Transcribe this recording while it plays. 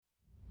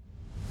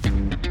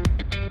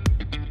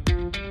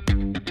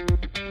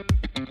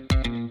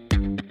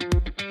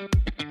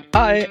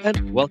Hi,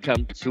 and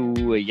welcome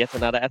to yet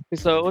another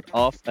episode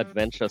of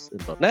Adventures in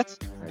 .NET.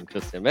 I'm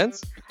Christian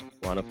Menz,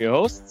 one of your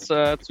hosts,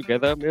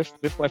 together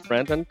with my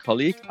friend and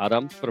colleague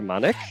Adam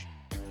Furmanek.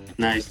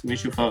 Nice to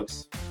meet you,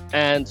 folks.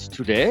 And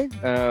today,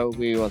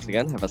 we once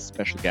again have a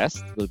special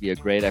guest. It will be a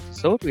great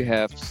episode. We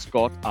have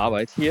Scott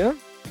Arbeit here.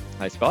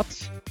 Hi,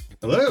 Scott.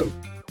 Hello.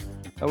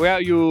 Where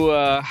are you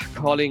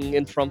calling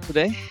in from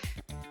today?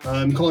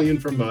 I'm calling in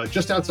from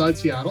just outside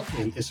Seattle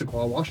in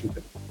Issaquah,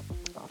 Washington.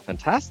 Oh,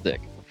 fantastic.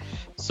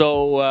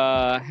 So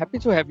happy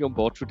to have you on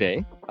board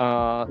today.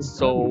 What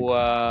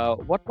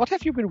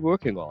have you been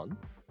working on?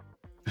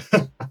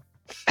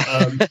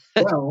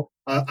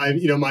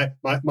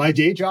 My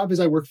day job is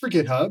I work for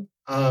GitHub.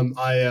 I'm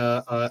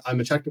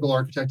a technical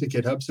architect at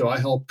GitHub, so I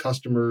help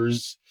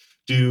customers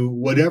do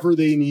whatever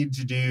they need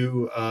to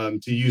do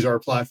to use our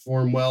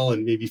platform well,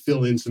 and maybe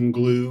fill in some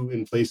glue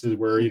in places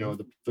where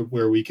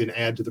where we can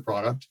add to the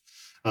product.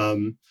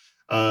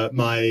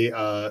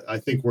 I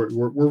think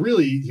we're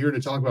really here to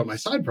talk about my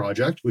side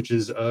project, which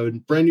is a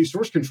brand new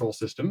source control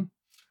system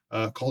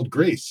called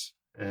Grace,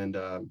 and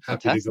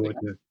happy to go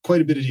into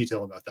quite a bit of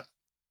detail about that.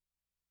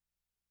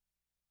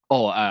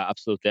 Oh,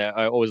 absolutely!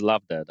 I always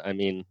love that. I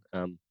mean,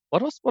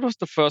 what was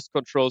the first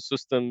control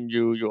system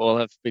you all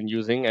have been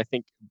using? I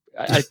think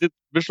I did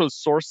Visual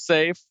Source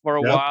Save for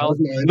a while.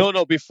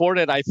 No, before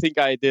that, I think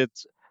I did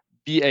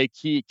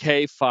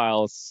BAK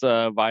files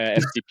via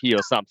FTP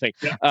or something.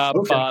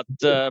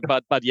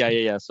 But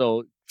yeah.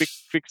 So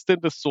fixed in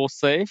the source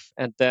save,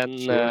 and then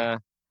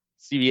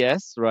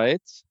CVS,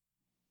 right?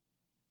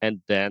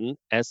 And then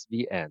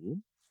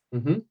SVN.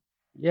 Mm-hmm.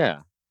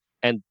 Yeah,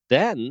 and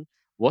then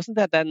wasn't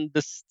there then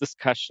this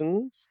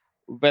discussion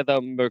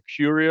whether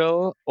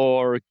Mercurial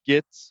or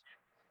Git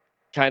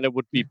kind of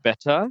would be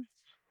better?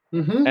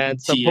 Mm-hmm. And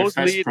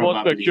supposedly it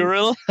was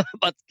Mercurial,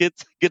 but Git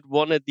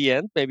won at the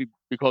end, maybe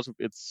because of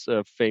its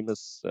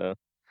famous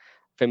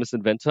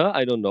inventor.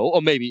 I don't know,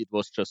 or maybe it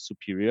was just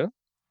superior.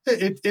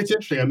 It's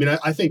interesting. I mean,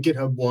 I think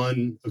GitHub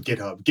won.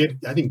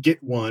 I think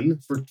Git won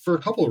for a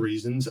couple of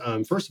reasons.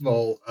 First of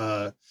all,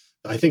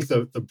 I think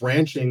the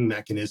branching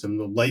mechanism,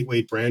 the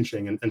lightweight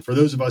branching, and for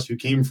those of us who I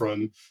came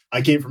from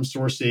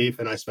SourceSafe,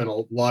 and I spent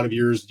a lot of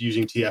years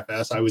using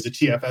TFS. I was a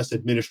TFS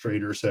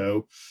administrator,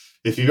 so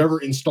if you've ever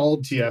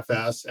installed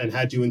TFS and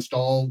had to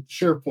install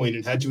SharePoint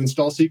and had to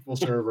install SQL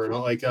Server and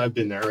all, like, I've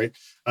been there, right?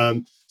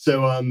 I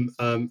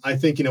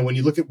think, when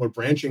you look at what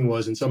branching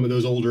was in some of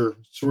those older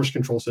source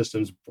control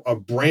systems, a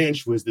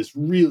branch was this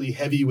really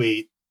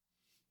heavyweight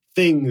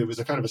thing that was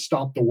a kind of a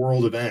stop the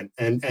world event.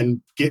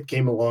 And Git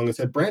came along and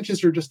said,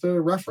 branches are just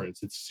a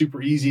reference. It's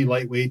super easy,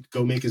 lightweight,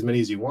 go make as many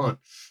as you want.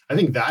 I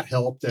think that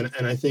helped. And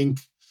I think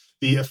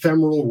the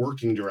ephemeral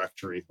working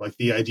directory, like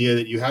the idea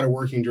that you had a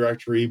working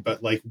directory,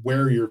 but like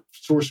where your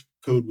source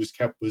code was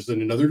kept was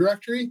in another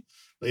directory.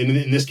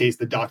 In this case,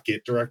 the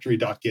 .git directory,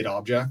 .git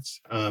objects,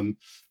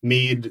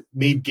 made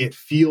Git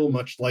feel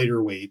much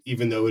lighter weight,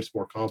 even though it's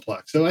more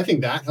complex. So I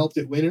think that helped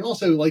it win. And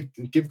also, like,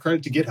 give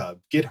credit to GitHub.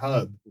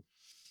 GitHub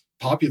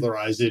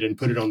popularized it and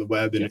put it on the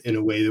web in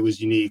a way that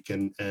was unique.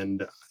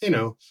 And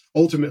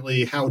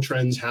ultimately, how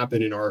trends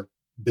happen in our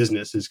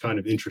business is kind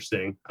of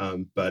interesting.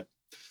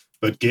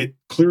 But Git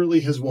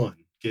clearly has won.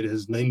 Git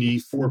has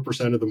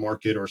 94% of the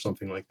market or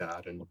something like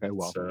that. And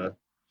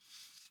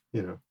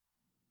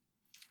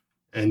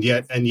and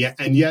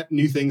yet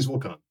new things will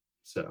come.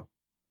 So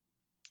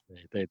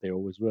they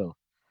always will.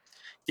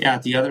 Yeah,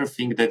 the other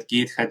thing that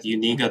Git had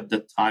unique at the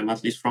time,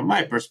 at least from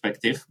my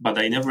perspective, but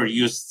I never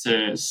used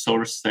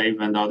SourceSafe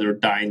and other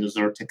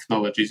dinosaur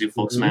technologies you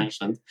folks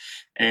mentioned,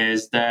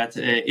 is that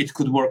it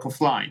could work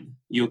offline.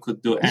 You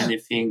could do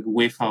anything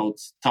without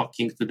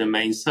talking to the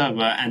main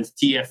server, and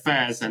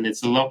TFS and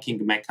its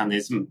locking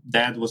mechanism,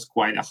 that was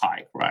quite a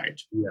hike, right?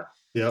 Yeah.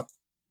 Yep.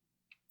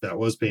 That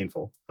was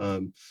painful.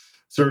 The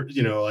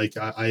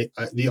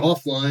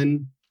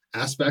offline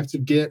aspects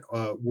of Git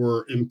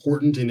were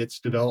important in its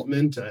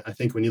development. I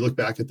think when you look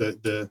back at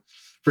the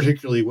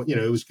particularly,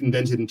 it was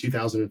invented in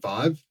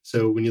 2005.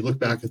 So when you look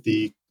back at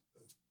the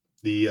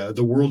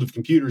world of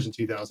computers in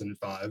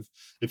 2005,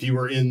 if you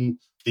were in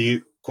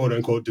the quote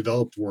unquote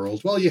developed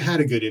world, well, you had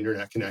a good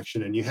internet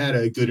connection and you had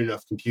a good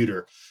enough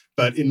computer.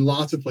 But in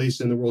lots of places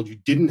in the world, you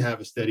didn't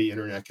have a steady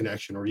internet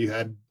connection, or you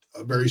had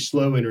a very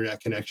slow internet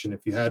connection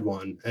if you had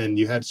one, and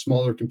you had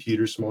smaller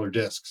computers, smaller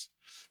disks.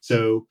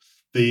 So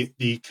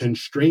the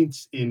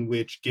constraints in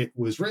which Git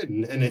was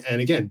written, and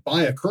again,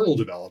 by a kernel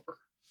developer,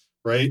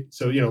 right?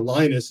 So,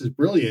 Linus is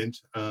brilliant.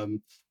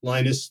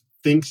 Linus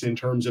thinks in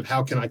terms of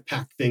how can I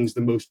pack things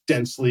the most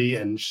densely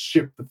and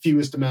ship the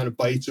fewest amount of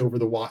bytes over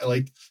the wire,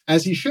 like,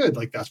 as he should.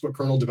 Like, that's what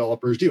kernel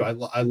developers do.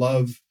 I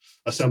love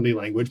assembly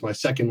language. My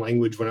second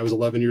language when I was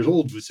 11 years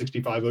old was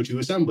 6502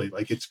 assembly.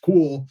 Like, it's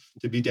cool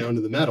to be down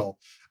to the metal.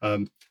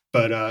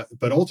 But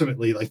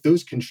ultimately, like,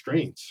 those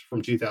constraints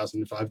from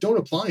 2005 don't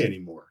apply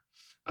anymore.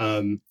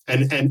 And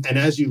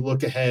as you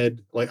look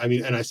ahead,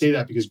 and I say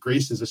that because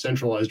Grace is a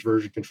centralized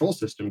version control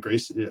system.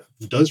 Grace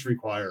does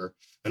require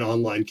an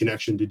online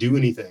connection to do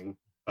anything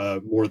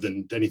more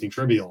than anything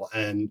trivial.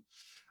 And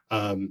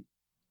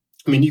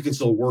I mean, you can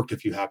still work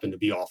if you happen to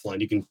be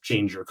offline. You can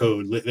change your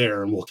code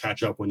there, and we'll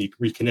catch up when you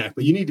reconnect.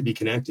 But you need to be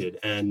connected.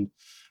 And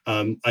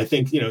I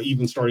think,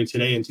 even starting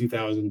today in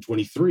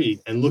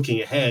 2023 and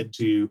looking ahead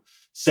to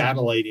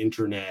satellite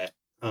internet,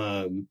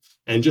 and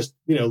just,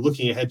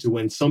 looking ahead to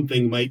when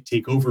something might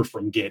take over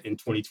from Git in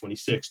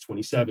 2026,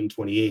 27,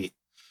 28,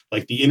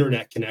 like the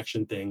internet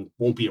connection thing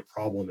won't be a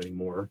problem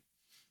anymore.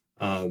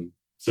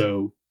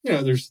 So,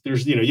 there's,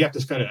 you have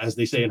to kind of, as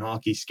they say in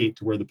hockey, skate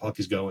to where the puck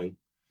is going.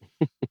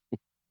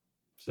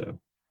 So.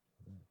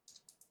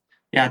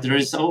 Yeah, there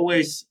is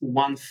always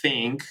one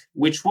thing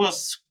which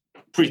was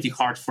pretty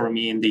hard for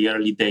me in the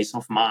early days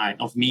of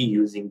me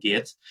using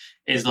Git,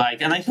 is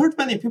like, and I heard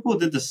many people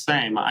did the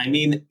same. I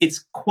mean,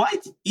 it's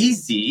quite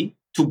easy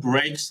to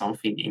break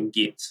something in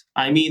Git.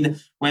 I mean,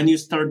 when you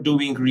start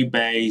doing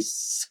rebase,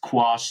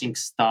 squashing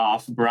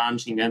stuff,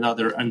 branching and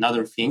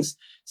other things,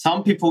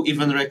 some people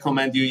even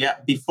recommend you,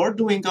 before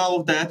doing all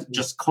of that,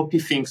 just copy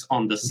things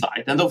on the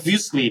side. And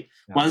obviously,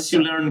 once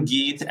you learn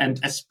Git, and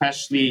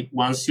especially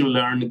once you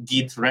learn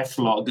Git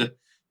reflog,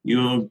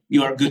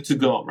 you are good to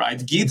go,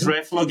 right? Git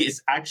reflog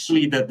is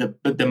actually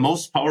the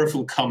most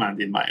powerful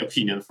command, in my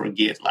opinion, for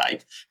Git.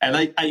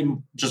 And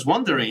I'm just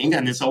wondering,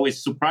 and it's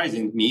always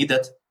surprising me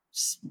that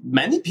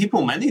many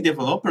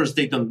developers,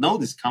 they don't know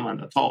this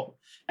command at all.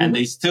 And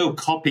they still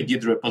copy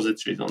Git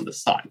repositories on the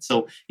side.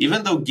 So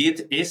even though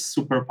Git is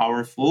super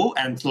powerful,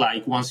 and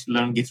once you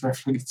learn Git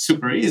reflog, it's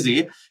super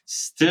easy,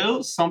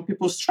 still some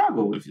people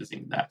struggle with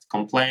using that,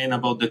 complain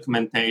about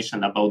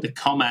documentation, about the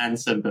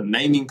commands and the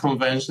naming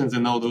conventions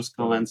and all those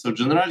commands. So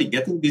generally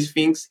getting these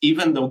things,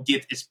 even though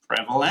Git is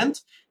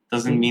prevalent,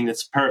 doesn't mean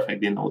it's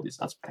perfect in all these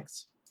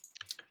aspects.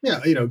 Yeah,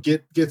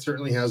 Git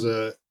certainly has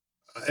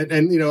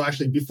and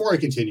actually, before I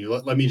continue,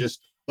 let me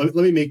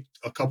make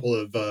a couple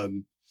of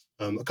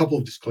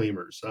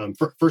disclaimers.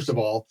 First of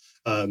all,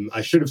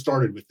 I should have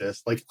started with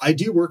this. I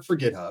do work for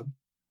GitHub,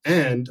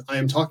 and I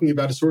am talking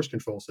about a source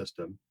control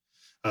system.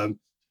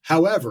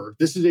 However,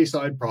 this is a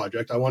side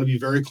project. I want to be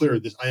very clear.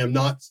 I am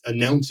not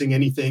announcing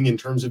anything in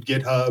terms of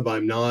GitHub.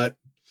 I'm not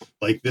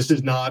this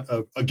is not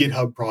a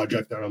GitHub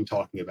project that I'm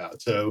talking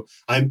about. So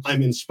I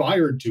was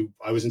inspired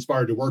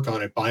to work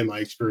on it by my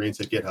experience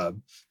at GitHub,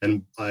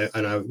 and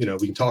I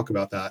we can talk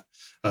about that.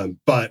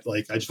 But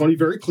I just want to be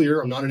very clear.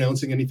 I'm not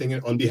announcing anything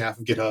on behalf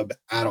of GitHub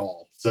at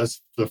all. So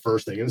that's the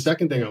first thing. And the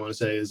second thing I want to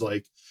say is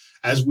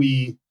as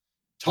we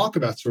talk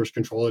about source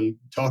control and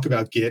talk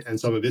about Git and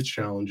some of its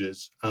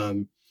challenges,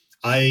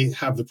 I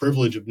have the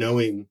privilege of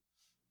knowing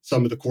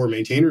some of the core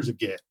maintainers of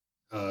Git.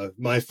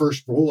 My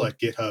first role at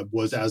GitHub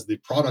was as the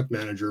product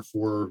manager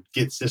for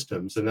Git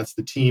systems, and that's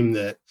the team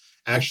that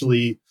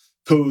actually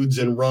codes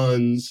and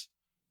runs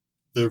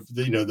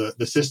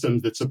the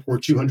systems that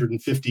support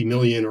 250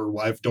 million, or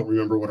I don't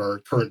remember what our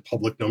current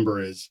public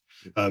number is,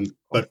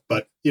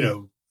 but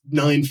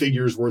 9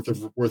 figures worth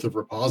of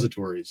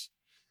repositories.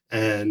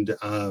 And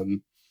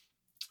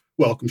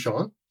welcome,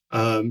 Sean.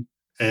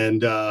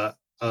 And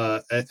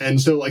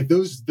so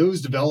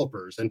those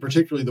developers, and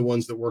particularly the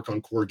ones that work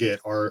on core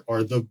Git, are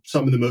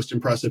some of the most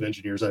impressive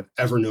engineers I've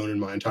ever known in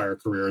my entire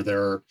career.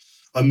 They're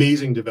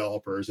amazing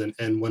developers. And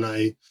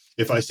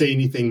if I say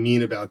anything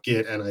mean about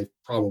Git, and I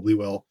probably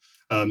will,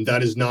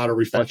 that is not a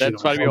reflection.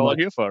 That's why we're all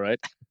here for, right?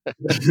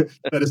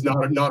 That is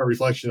not a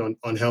reflection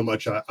on how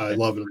much I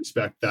love and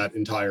respect that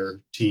entire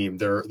team.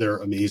 They're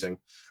amazing.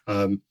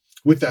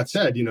 With that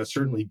said,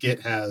 certainly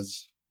Git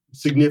has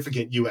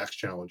significant UX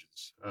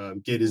challenges.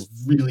 Git is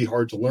really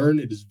hard to learn.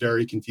 It is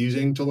very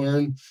confusing to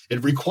learn.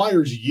 It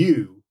requires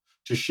you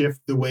to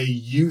shift the way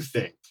you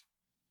think,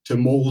 to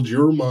mold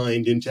your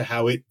mind into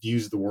how it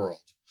views the world.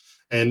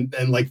 And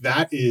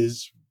that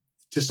is,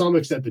 to some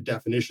extent, the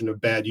definition of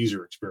bad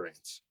user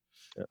experience.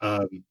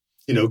 Yeah.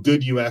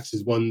 Good UX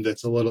is one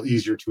that's a little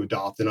easier to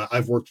adopt. And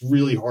I've worked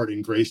really hard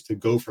in Grace to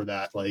go for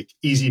that,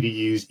 easy to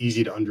use,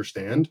 easy to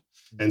understand,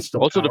 and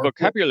still also powerful.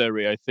 The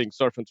vocabulary, I think,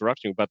 sorry for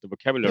interrupting, but the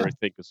vocabulary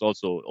thing is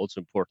also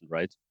important,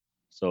 right?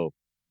 So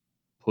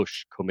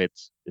push, commit,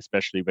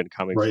 especially when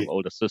coming from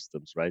older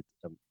systems, right?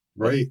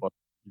 Right.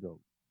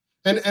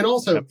 And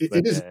also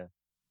it is,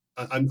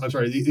 I'm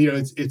sorry,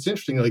 it's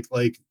interesting,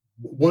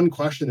 one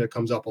question that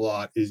comes up a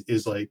lot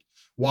is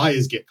why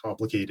is Git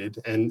complicated?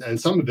 And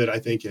some of it, I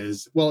think,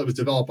 is, it was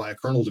developed by a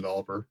kernel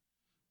developer.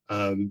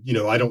 I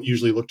don't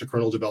usually look to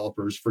kernel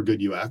developers for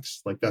good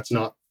UX. That's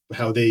not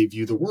how they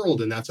view the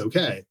world, and that's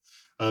okay.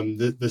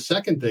 The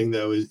second thing,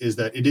 though, is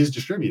that it is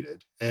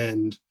distributed.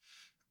 And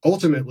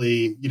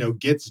ultimately,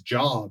 Git's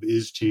job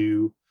is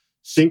to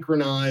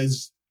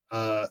synchronize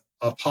a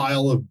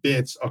pile of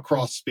bits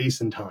across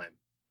space and time.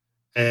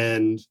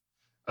 And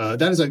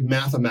that is a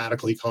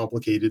mathematically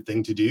complicated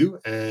thing to do,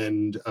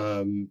 and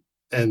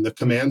the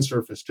command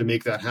surface to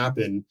make that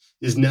happen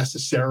is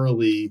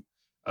necessarily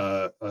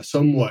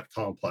somewhat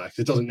complex.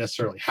 It doesn't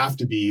necessarily have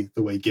to be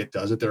the way Git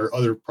does it. There are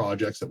other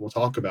projects that we'll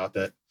talk about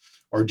that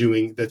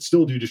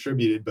still do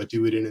distributed, but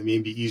do it in a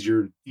maybe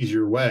easier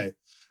way.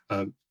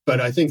 But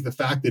I think the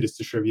fact that it's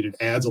distributed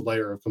adds a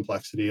layer of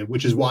complexity,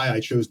 which is why I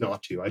chose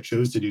not to. I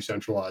chose to do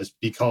centralized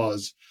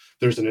because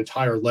there's an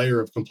entire layer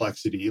of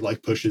complexity,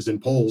 like pushes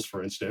and pulls,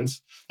 for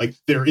instance. Like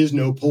there is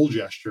no pull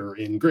gesture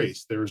in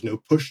Grace. There is no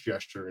push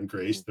gesture in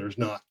Grace. They're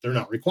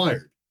not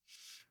required.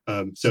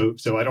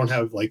 So I don't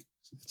have like,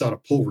 it's not a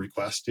pull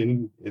request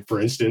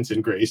for instance,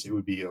 in Grace, it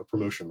would be a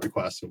promotion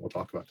request, and we'll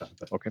talk about that.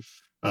 But, okay.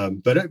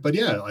 But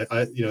yeah,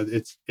 I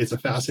it's a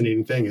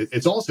fascinating thing.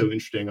 It's also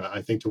interesting,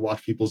 I think, to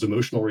watch people's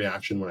emotional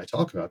reaction when I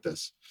talk about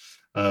this.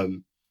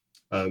 Some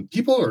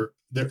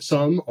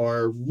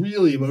are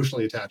really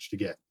emotionally attached to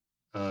Git,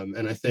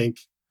 and I think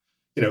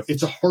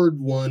it's a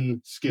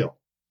hard-won skill,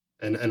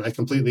 and I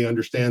completely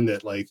understand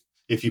that. Like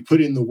if you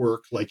put in the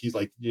work,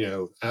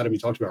 Adam, you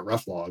talked about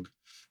reflog.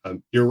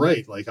 You're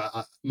right. Like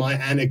my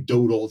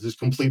anecdotal, this is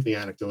completely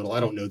anecdotal, I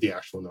don't know the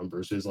actual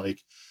numbers, is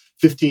like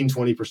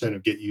 15-20%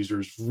 of Git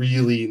users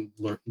really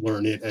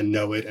learn it and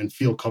know it and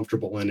feel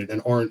comfortable in it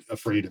and aren't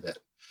afraid of it.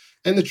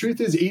 And the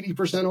truth is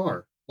 80%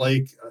 are.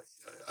 Like,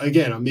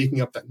 again, I'm making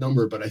up that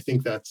number, but I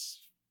think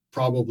that's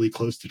probably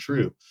close to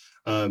true.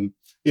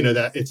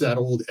 That it's that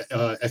old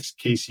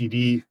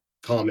XKCD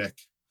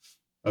comic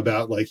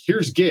about like,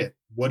 here's Git.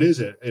 What is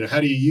it? And how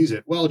do you use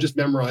it? Well, just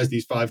memorize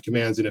these 5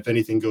 commands, and if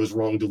anything goes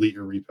wrong, delete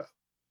your repo.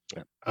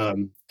 Yeah.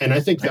 And I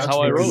think that's how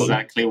I roll.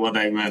 Exactly what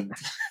I meant.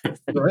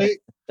 Right.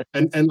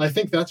 And I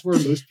think that's where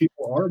most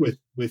people are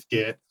with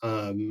Git.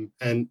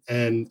 And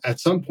at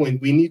some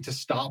point we need to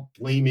stop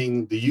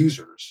blaming the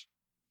users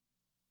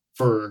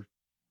for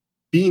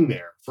being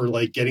there, for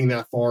like getting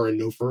that far and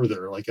no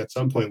further. Like at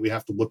some point we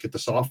have to look at the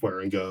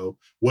software and go,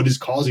 what is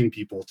causing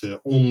people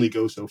to only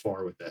go so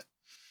far with it?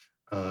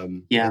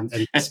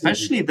 And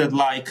especially that,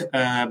 like,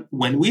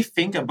 when we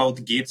think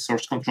about Git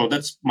source control,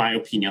 that's my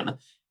opinion,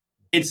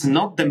 it's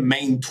not the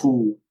main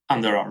tool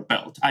under our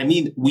belt. I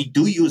mean, we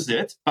do use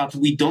it, but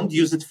we don't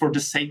use it for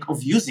the sake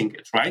of using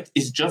it, right?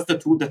 It's just the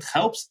tool that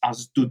helps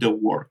us do the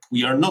work.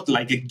 We are not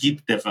like a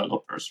Git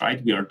developers,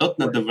 right? We are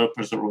 .NET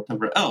developers or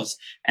whatever else.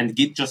 And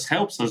Git just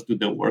helps us do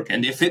the work.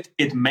 And if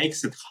it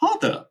makes it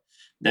harder,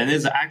 then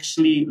it's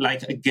actually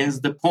like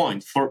against the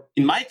point.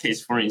 In my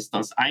case, for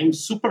instance, I'm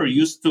super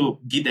used to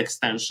Git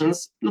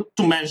extensions, not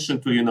to mention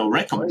to,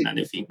 recommend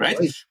anything, right?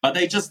 But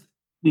I just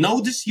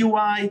know this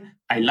UI,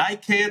 I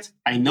like it,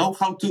 I know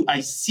I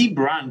see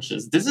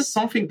branches. This is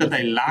something that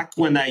I lack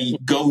when I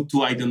go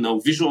to,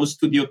 Visual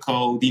Studio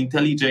Code,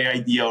 IntelliJ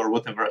IDEA, or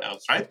whatever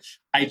else, right?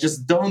 I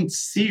just don't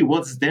see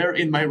what's there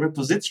in my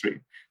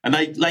repository. And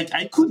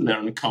I could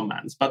learn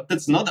commands, but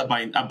that's not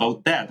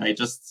about that. I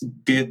just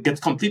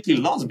get completely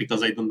lost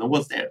because I don't know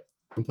what's there.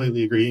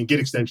 Completely agree. And Git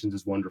extensions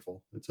is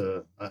wonderful. It's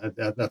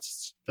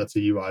that's a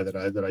UI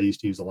that I used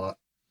to use a lot.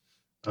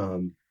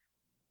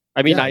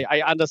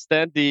 I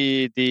understand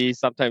the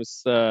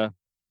sometimes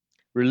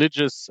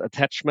religious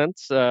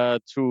attachment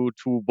to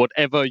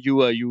whatever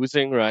you are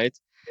using, right?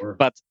 Sure.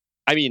 But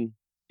I mean,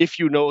 if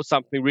you know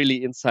something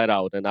really inside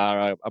out and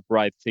are a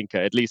bright thinker,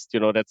 at least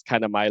that's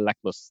kind of my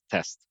litmus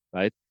test,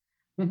 right?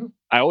 Mm-hmm.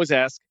 I always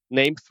ask,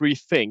 name 3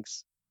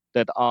 things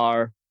that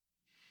are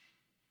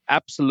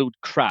absolute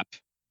crap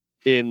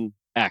in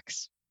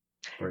X.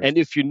 Right. And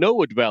if you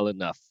know it well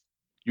enough,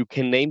 you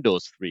can name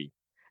those 3.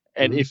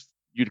 And if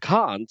you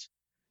can't,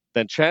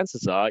 then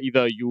chances are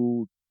either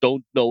you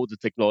don't know the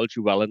technology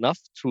well enough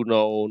to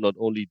know not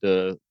only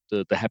the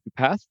happy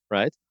path,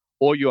 right?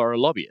 Or you are a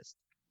lobbyist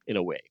in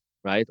a way,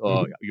 right?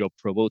 Or you're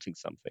promoting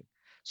something.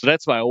 So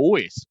that's why I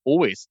always,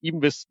 even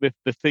with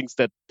the things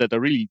that are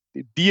really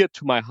dear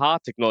to my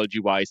heart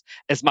technology-wise,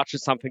 as much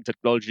as something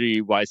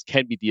technology-wise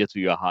can be dear to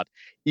your heart,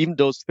 even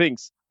those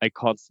things I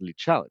constantly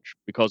challenge,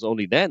 because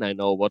only then I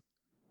know what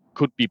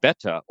could be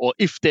better, or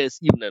if there's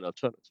even an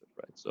alternative,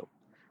 right? So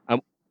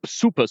I'm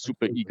super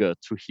eager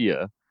to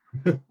hear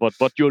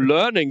what your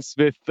learnings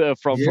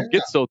from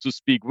Git, so to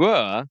speak,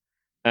 were,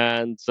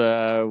 and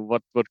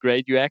what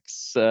great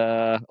UX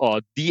or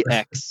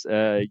DX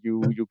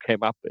you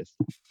came up with.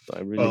 So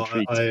I'm really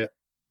intrigued.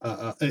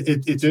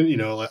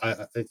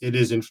 It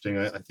is interesting.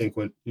 I think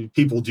when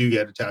people do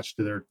get attached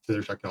to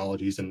their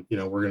technologies, and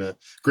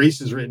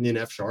Grace is written in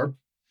F#. So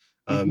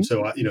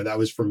that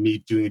was from me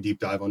doing a deep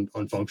dive on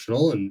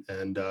functional, and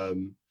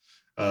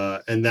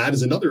that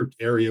is another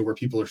area where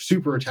people are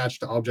super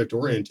attached to object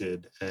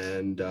oriented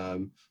and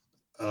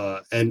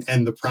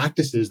the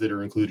practices that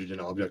are included in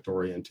object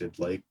oriented,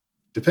 like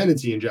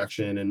dependency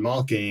injection and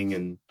mocking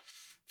and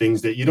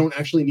things that you don't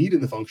actually need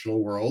in the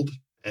functional world,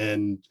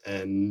 and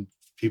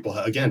people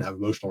again have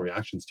emotional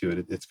reactions to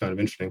it. It's kind of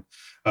interesting.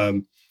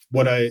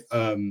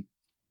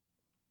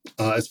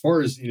 As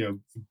far as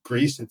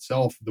Grace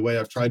itself, the way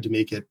I've tried to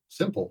make it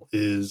simple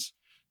is,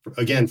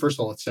 again, first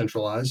of all, it's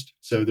centralized,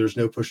 so there's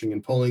no pushing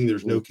and pulling.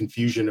 There's no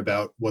confusion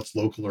about what's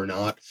local or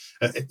not.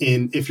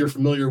 If you're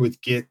familiar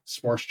with Git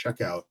sparse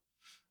checkout,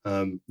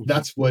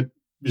 that's what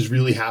is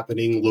really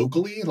happening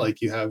locally.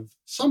 Like you have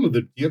some of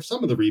the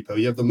repo,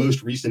 you have the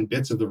most recent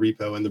bits of the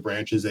repo and the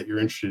branches that you're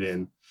interested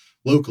in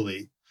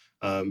locally,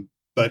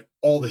 but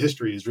all the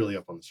history is really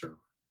up on the server.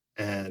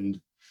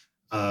 And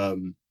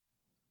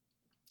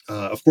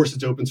Of course,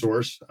 it's open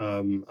source.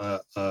 I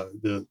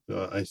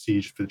see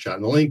you just put the chat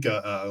in the link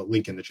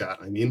in the chat.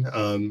 I mean,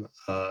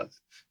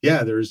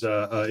 there's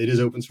it is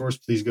open source.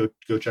 Please go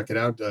check it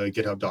out.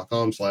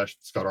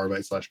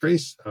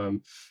 GitHub.com/ScottArbeit/Grace.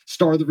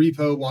 Star the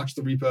repo, watch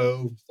the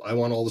repo. I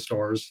want all the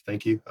stars.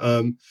 Thank you.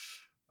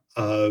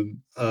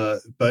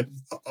 But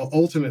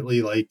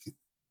ultimately, like,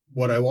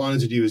 what I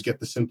wanted to do is get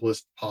the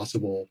simplest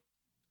possible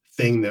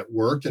thing that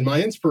worked. And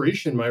my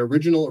inspiration, my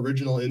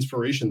original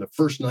inspiration, the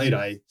first night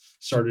I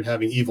started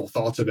having evil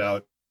thoughts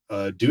about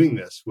doing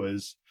this,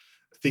 was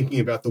thinking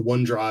about the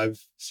OneDrive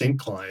sync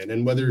client.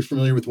 And whether you're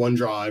familiar with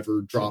OneDrive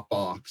or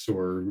Dropbox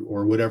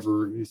or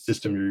whatever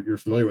system you're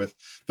familiar with,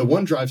 the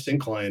OneDrive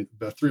sync client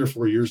about 3 or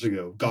 4 years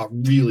ago got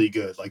really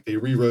good. Like, they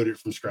rewrote it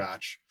from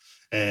scratch,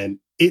 and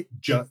it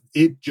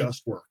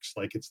just works.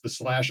 Like, it's the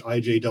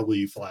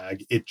 /IJW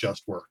flag. It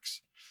just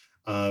works.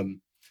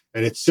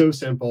 And it's so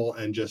simple,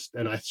 and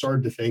I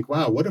started to think,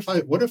 wow, what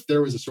if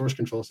there was a source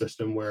control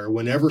system where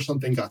whenever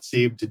something got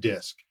saved to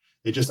disk,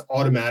 it just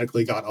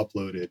automatically got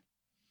uploaded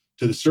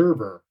to the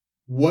server?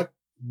 What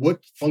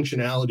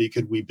functionality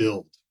could we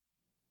build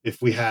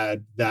if we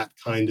had that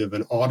kind of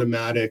an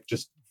automatic,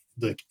 just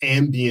like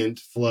ambient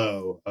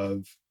flow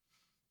of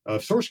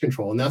source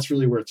control? And that's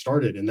really where it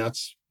started. And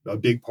that's a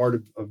big part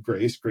of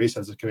Grace. Grace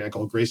has a command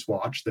called Grace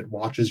Watch that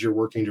watches your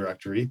working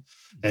directory.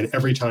 And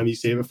every time you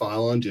save a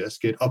file on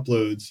disk, it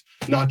uploads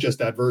not just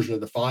that version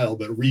of the file,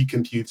 but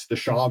recomputes the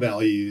SHA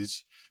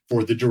values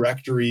for the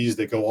directories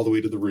that go all the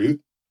way to the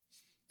root.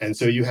 And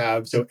so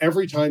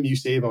every time you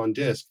save on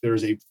disk,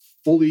 there's a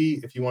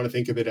fully, if you want to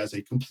think of it as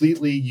a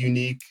completely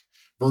unique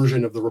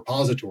version of the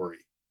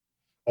repository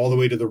all the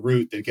way to the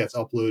root that gets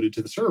uploaded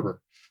to the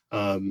server.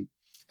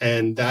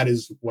 And that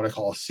is what I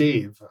call a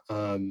save.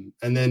 And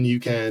then you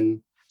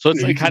can. So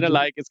it's kind of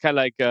like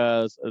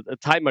a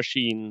time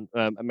machine,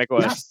 a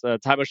macOS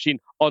time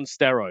machine on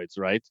steroids,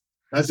 right?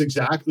 That's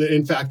exactly.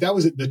 In fact,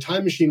 the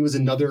time machine was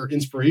another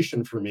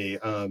inspiration for me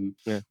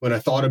when I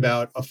thought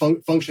about a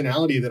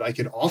functionality that I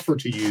could offer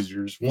to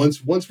users.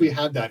 Once we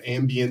had that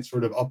ambient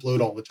sort of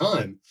upload all the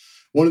time,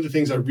 one of the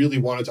things I really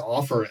wanted to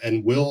offer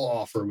and will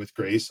offer with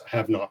Grace, I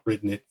have not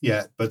written it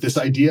yet, but this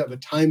idea of a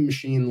time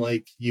machine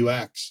like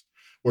UX,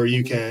 where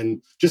you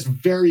can just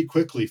very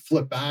quickly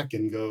flip back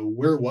and go,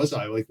 where was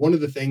I? Like, one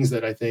of the things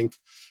that I think,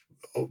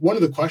 one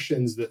of the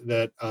questions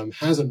that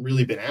hasn't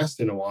really been asked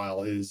in a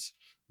while is,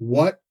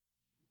 what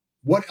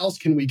else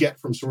can we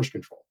get from source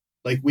control?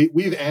 Like,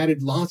 we've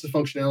added lots of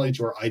functionality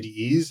to our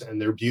IDEs,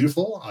 and they're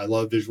beautiful. I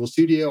love Visual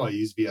Studio. I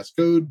use VS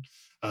Code.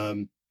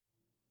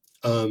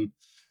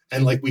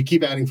 And like, we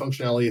keep adding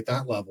functionality at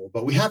that level,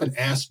 but we haven't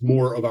asked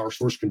more of our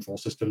source control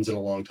systems in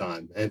a long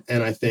time.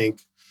 And I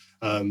think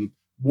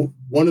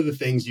one of the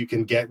things you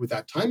can get with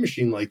that time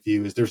machine like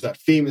view is there's that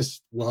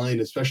famous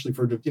line, especially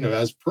for,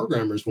 as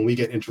programmers, when we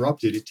get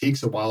interrupted, it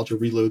takes a while to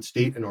reload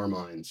state in our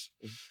minds.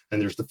 And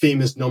there's the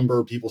famous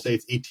number, people say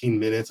it's 18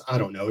 minutes. I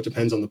don't know. It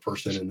depends on the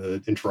person and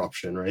the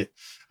interruption, right?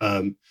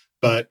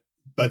 But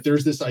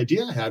there's this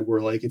idea I had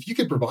where, like, if you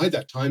could provide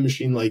that time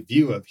machine like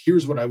view of,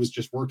 here's what I was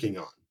just working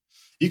on,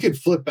 you could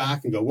flip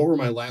back and go, what were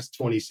my last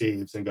 20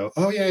 saves? And go,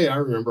 oh, yeah, I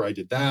remember I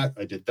did that.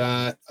 I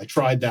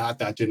tried that.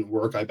 That didn't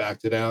work. I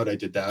backed it out. I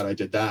did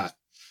that.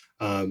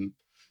 And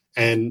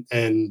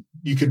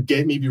you could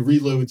maybe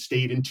reload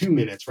state in 2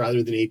 minutes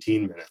rather than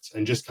 18 minutes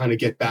and just kind of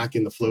get back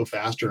in the flow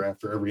faster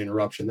after every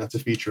interruption. That's a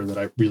feature that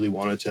I really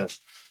wanted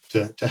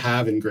to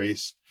have in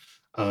Grace.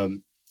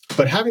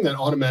 But having that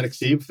automatic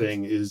save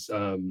thing is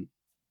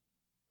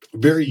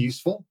very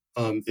useful.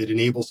 It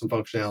enables some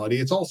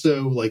functionality. It's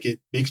also like, it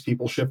makes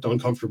people shift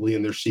uncomfortably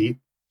in their seat,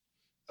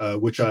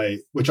 which I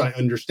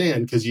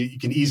understand, because you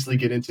can easily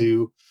get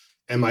into,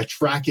 am I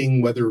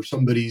tracking whether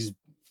somebody's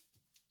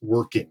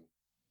working?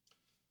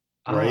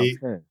 Right.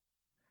 Okay.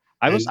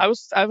 I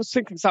was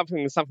thinking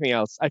something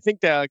else. I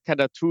think there are kind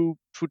of two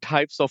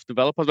types of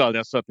developers. Well,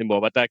 there's certainly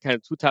more, but there are kind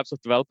of two types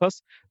of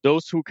developers.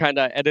 Those who kind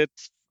of edit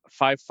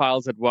 5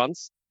 files at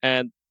once,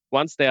 and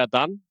once they are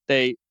done,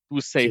 they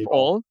do save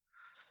all.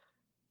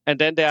 And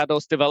then there are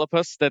those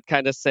developers that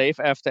kind of save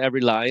after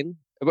every line.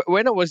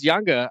 When I was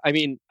younger, I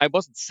mean, I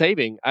wasn't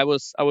saving. I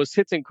was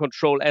hitting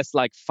Control S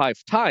like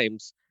 5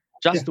 times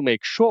just to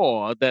make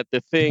sure that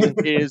the thing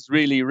is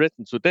really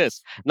written to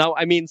this. Now,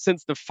 I mean,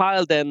 since the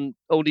file then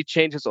only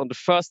changes on the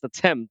first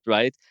attempt,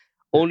 right?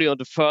 Only on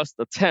the first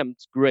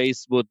attempt,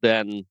 Grace would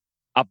then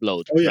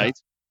upload, right?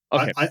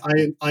 Okay.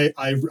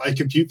 I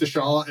compute the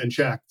SHA and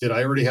check. Did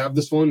I already have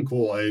this one?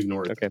 Cool. I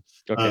ignored it.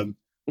 Okay.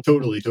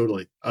 Totally.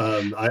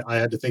 I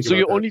had to think. So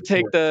you only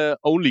take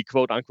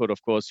quote unquote,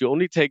 of course, you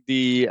only take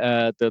the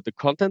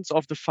contents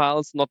of the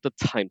files, not the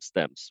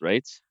timestamps,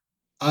 right?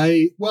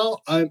 I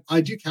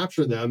do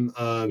capture them.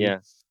 How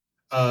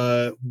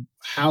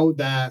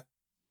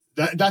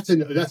that's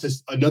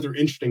another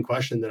interesting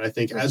question that I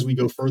think, as we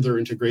go further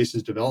into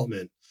Grace's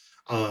development,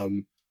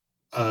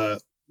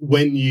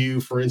 when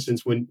you, for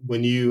instance,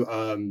 when you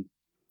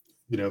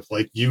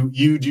like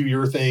you do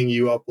your thing,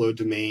 you upload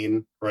to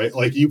main, right?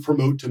 Like, you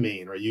promote to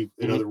main, right? You,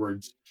 in other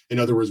words,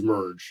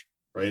 merge.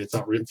 right? It's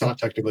not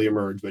technically a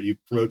merge, but you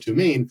promote to a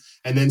main,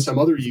 and then some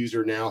other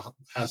user now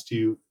has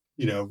to,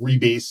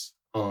 rebase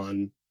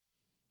on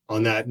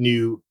that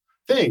new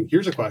thing.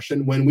 Here's a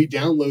question: when we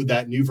download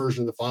that new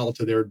version of the file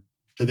to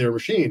their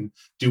machine,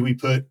 do we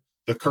put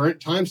the current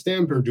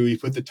timestamp, or do we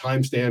put the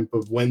timestamp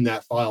of when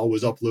that file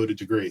was uploaded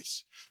to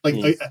Grace?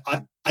 Like,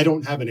 I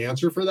don't have an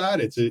answer for that.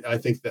 I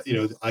think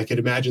that, I could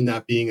imagine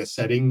that being a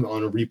setting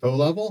on a repo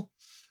level.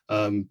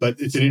 But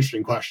it's an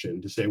interesting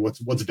question to say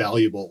what's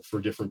valuable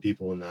for different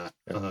people in that.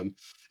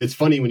 It's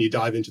funny when you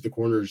dive into the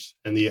corners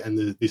and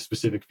the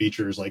specific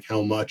features, like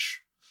how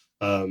much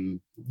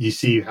you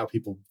see how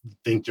people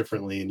think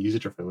differently and use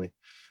it differently.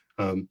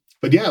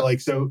 But yeah, like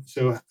so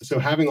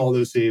having all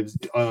those saves,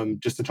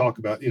 just to talk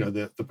about,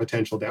 the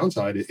potential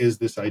downside is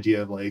this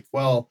idea of like,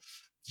 well,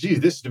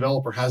 geez, this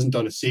developer hasn't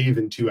done a save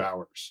in 2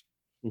 hours.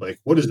 Like,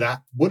 what does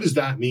that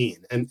mean?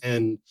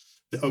 And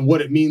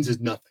what it means is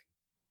nothing.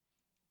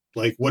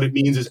 Like, what it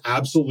means is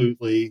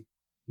absolutely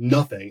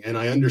nothing. And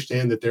I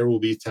understand that there will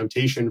be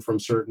temptation from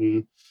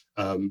certain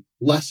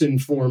less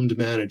informed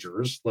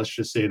managers, let's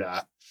just say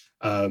that,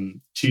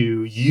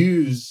 to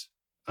use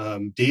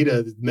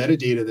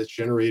metadata that's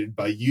generated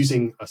by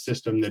using a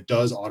system that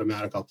does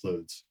automatic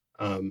uploads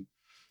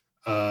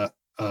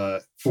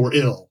for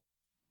ill,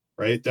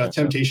 right? That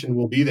temptation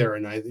will be there.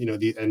 And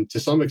and to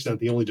some extent,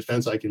 the only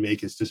defense I can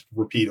make is just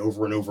repeat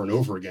over and over and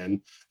over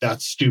again,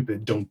 that's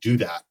stupid, don't do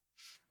that.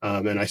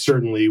 And I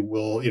certainly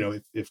will,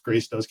 if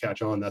Grace does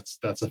catch on, that's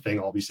a thing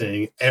I'll be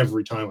saying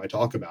every time I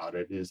talk about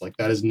it, is like,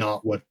 that is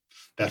not what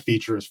that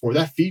feature is for.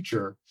 That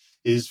feature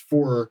is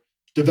for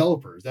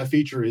developers. That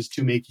feature is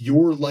to make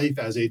your life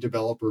as a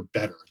developer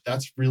better.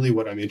 That's really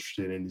what I'm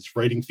interested in, is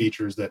writing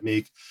features that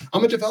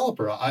I'm a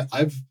developer.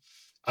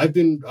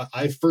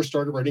 I first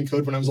started writing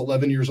code when I was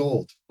 11 years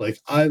old. Like,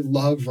 I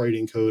love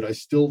writing code. I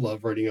still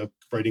love writing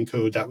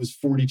code. That was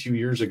 42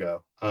 years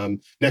ago.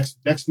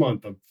 Next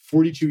month, I'm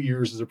 42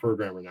 years as a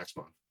programmer next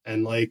month.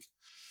 And like,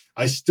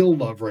 I still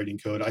love writing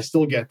code. I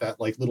still get that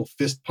like little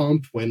fist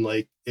pump when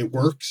like it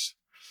works.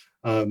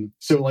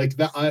 So like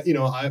that,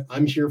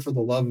 I'm here for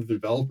the love of the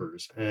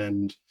developers,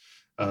 and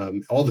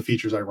all the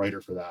features I write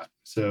are for that.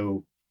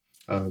 So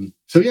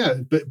yeah,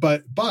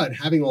 but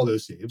having all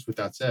those saves, with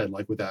that said,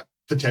 like with that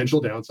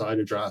potential downside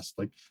addressed,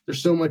 like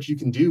there's so much you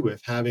can do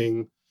with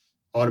having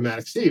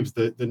automatic saves.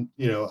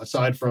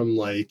 Aside from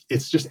like,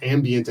 it's just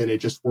ambient and it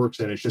just works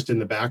and it's just in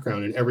the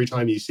background, and every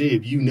time you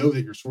save,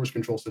 that your source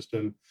control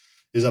system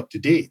is up to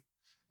date.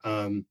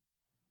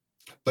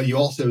 But you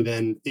also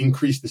then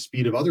increase the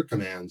speed of other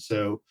commands.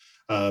 So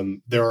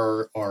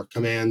there are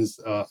commands,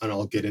 and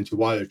I'll get into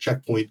why, they're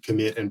checkpoint,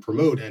 commit, and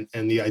promote.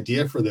 And the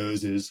idea for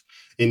those is,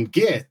 in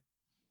Git,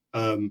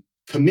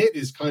 commit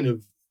is kind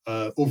of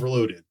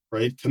overloaded,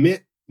 right?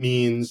 Commit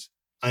means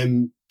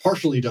I'm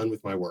partially done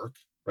with my work,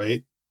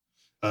 right?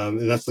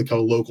 And that's like a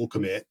local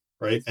commit,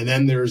 right? And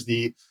then there's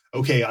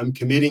I'm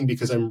committing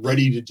because I'm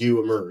ready to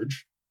do a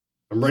merge.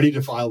 I'm ready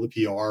to file the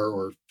PR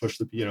or push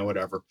the,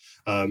 whatever.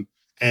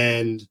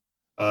 And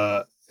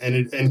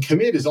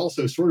commit is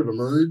also sort of a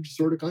merge,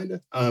 sort of,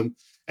 kind of.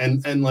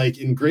 And like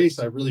in Grace,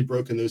 I've really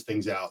broken those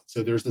things out.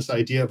 So there's this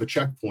idea of a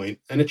checkpoint,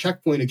 and a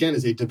checkpoint, again,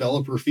 is a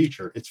developer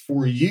feature. It's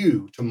for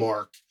you to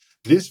mark,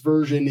 this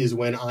version is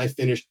when I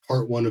finished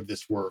part 1 of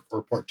this work,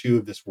 or part 2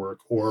 of this work,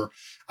 or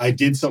I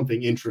did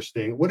something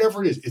interesting,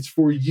 whatever it is. It's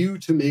for you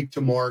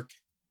to mark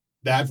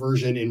that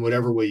version in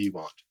whatever way you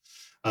want.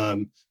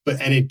 And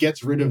it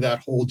gets rid of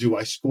that whole, do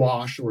I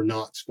squash or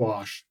not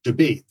squash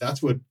debate.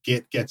 That's what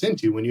Git gets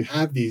into. When you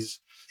have these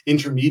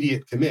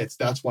intermediate commits,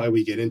 that's why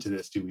we get into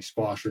this. Do we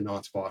squash or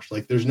not squash?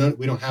 Like,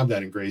 we don't have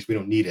that in Grace. We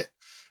don't need it.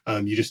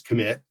 You just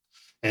commit.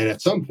 And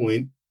at some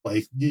point,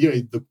 like,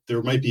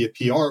 there might be a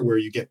PR where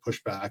you get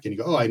pushed back and you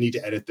go, oh, I need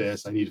to edit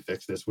this. I need to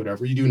fix this,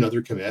 whatever. You do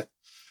another commit.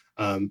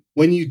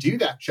 When you do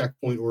that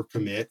checkpoint or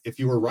commit, if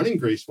you were running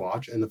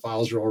Gracewatch and the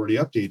files are already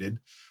updated,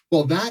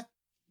 well,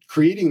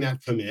 creating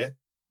that commit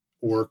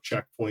or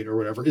checkpoint or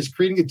whatever is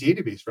creating a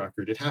database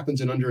record. It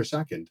happens in under a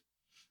second.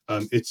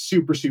 It's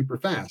super, super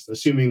fast,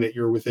 assuming that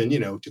you're within,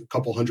 a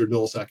couple hundred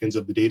milliseconds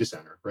of the data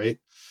center, right?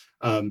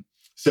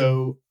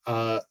 So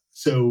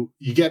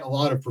you get a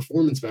lot of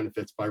performance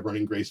benefits by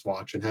running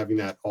Gracewatch and having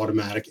that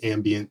automatic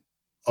ambient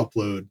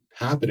upload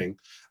happening.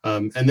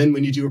 And then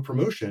when you do a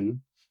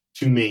promotion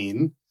to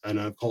main,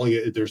 and I'm calling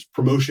it, there's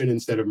promotion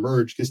instead of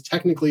merge, because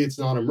technically it's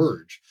not a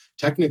merge.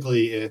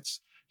 Technically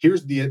it's,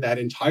 here's that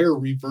entire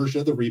version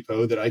of the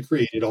repo that I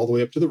created all the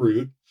way up to the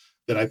root,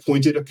 that I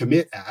pointed a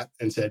commit at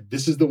and said,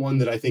 this is the one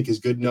that I think is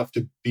good enough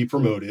to be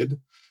promoted.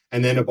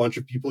 And then a bunch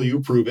of people, you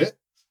approve it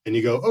and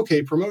you go,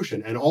 okay,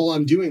 promotion. And all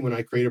I'm doing when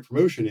I create a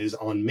promotion is,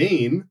 on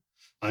main,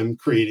 I'm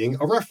creating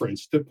a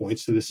reference that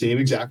points to the same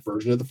exact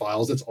version of the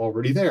files that's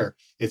already there.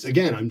 It's,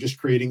 again, I'm just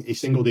creating a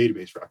single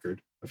database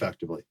record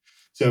effectively.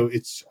 So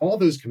it's, all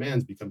those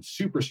commands become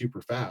super,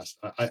 super fast.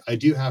 I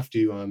do have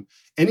to,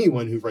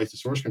 anyone who writes a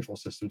source control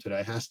system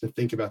today has to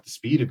think about the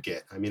speed of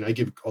Git. I mean, I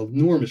give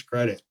enormous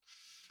credit.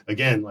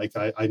 Again, like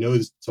I know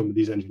some of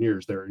these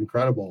engineers, they're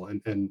incredible,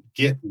 and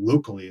Git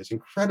locally is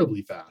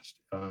incredibly fast.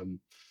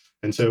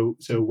 And so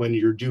when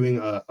you're doing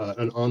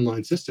an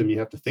online system, you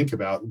have to think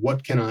about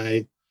what can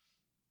I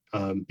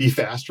be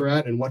faster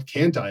at and what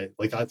can't I?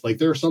 Like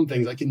there are some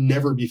things I can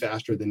never be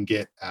faster than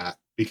Git at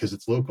because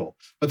it's local,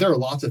 but there are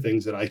lots of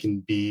things that I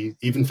can be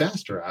even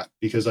faster at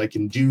because I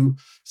can do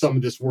some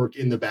of this work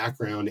in the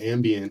background,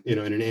 ambient, in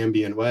an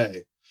ambient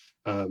way,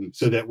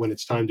 so that when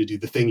it's time to do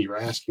the thing you're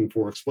asking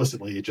for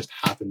explicitly, it just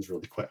happens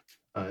really quick.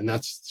 And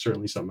that's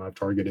certainly something I've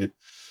targeted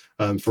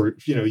for.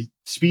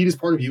 Speed is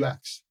part of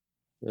UX,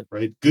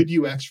 right? Good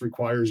UX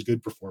requires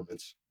good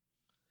performance.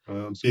 I'm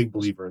a big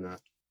believer in that.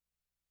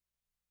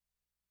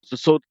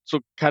 So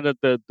kind of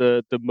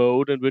the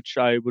mode in which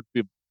I would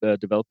be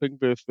developing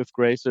with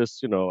Grace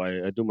is,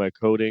 I do my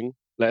coding.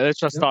 Let's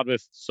just start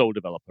with sole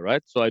developer,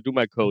 right? So I do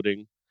my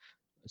coding,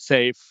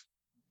 save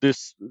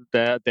this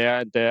there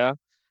and there,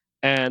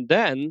 and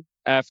then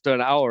after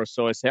an hour or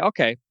so, I say,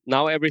 okay,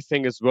 now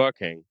everything is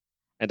working,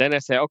 and then I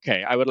say,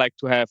 okay, I would like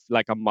to have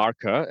like a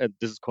marker, and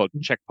this is called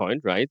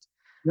checkpoint, right?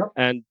 Yep.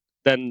 And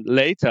then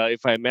later,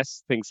 if I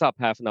mess things up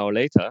half an hour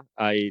later,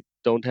 I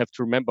don't have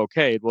to remember,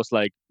 okay, it was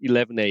like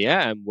 11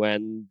 a.m.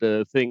 when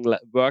the thing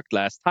worked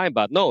last time.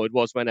 But no, it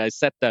was when I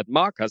set that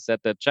marker,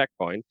 set that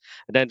checkpoint,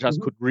 and then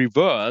just could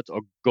revert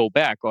or go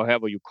back or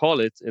however you call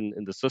it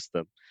in the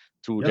system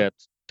to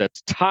that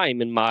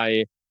time in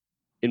my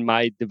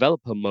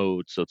developer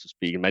mode, so to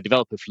speak, in my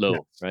developer flow,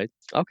 right?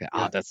 Okay.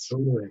 That's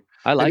totally.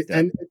 I like that.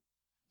 And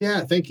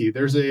yeah, thank you.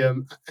 There's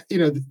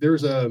there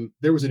was a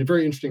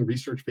very interesting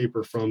research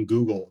paper from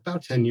Google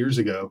about 10 years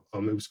ago.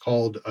 It was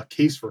called A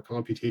Case for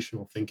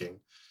Computational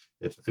Thinking.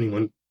 If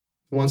anyone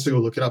wants to go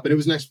look it up, and it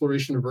was an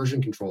exploration of version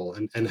control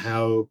and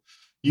how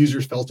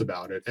users felt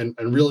about it. And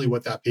really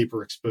what that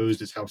paper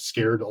exposed is how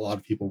scared a lot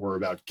of people were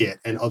about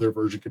Git and other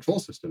version control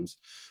systems.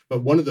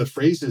 But one of the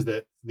phrases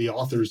that the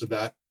authors of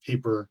that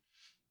paper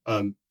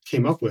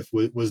came up with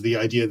was the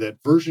idea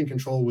that version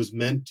control was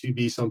meant to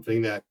be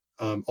something that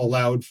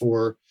allowed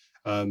for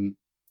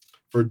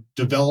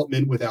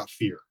development without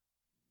fear.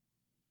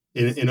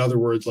 In other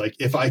words, like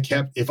if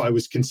I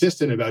was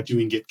consistent about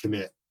doing git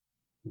commit,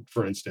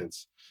 for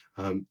instance,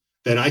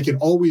 then I could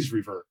always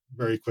revert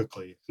very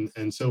quickly.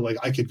 And so like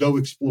I could go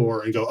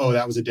explore and go, oh,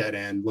 that was a dead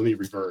end, let me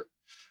revert.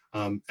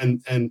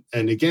 And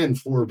again,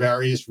 for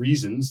various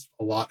reasons,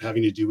 a lot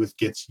having to do with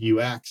Git's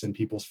UX and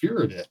people's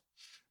fear of it.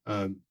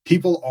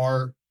 People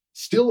are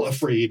still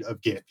afraid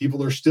of Git.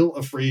 People are still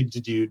afraid to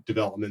do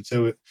development.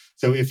 So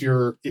if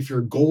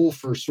your goal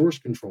for source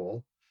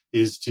control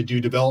is to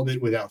do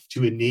development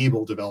to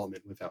enable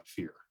development without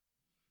fear,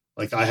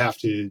 like I have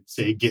to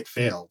say Git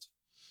failed.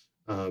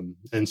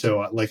 And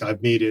so like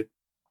I've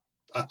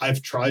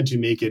tried to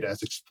make it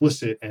as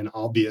explicit and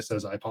obvious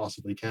as I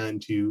possibly can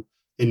to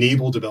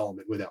enable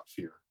development without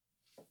fear.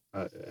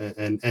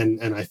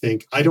 And I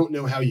think I don't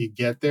know how you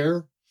get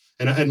there.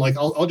 And like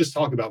I'll just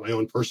talk about my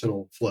own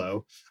personal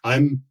flow.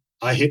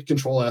 I hit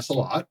Control S a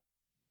lot,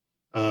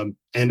 and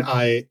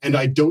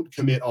I don't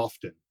commit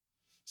often.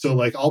 So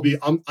like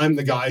I'm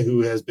the guy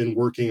who has been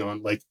working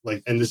on like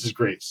and this is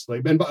Grace.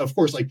 Like, and of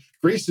course, like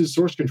Grace's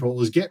source control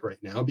is Git right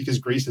now because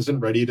Grace isn't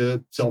ready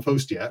to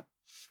self-host yet.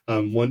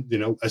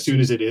 As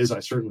soon as it is, I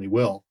certainly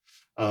will.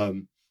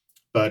 But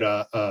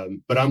I'm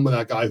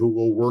that guy who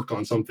will work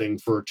on something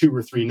for 2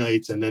 or 3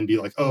 nights and then be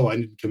like, oh, I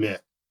didn't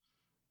commit.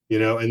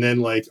 And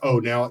then like, oh,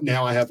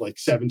 now I have like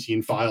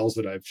 17 files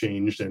that I've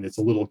changed and it's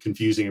a little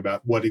confusing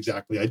about what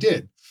exactly I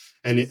did.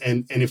 And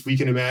if we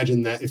can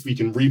imagine that, if we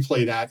can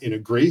replay that in a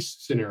Grace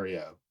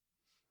scenario,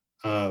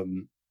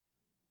 every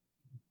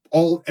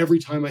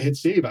time I hit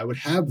save, I would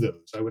have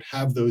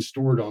those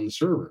stored on the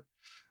server,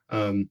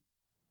 and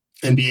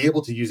be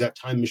able to use that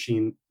time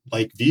machine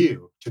like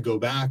view to go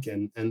back.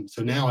 And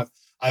so now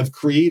I've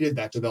created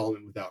that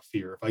development without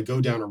fear. If I go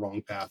down a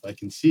wrong path, I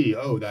can see,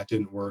 oh, that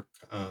didn't work.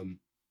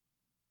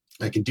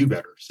 I can do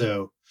better.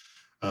 So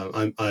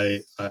I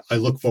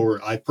look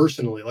forward. I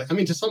personally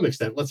to some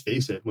extent, let's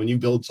face it, when you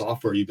build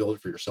software, you build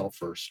it for yourself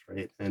first,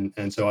 right?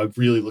 And so I'm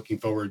really looking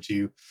forward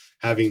to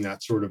having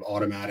that sort of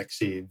automatic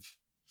save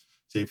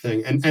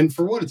thing. And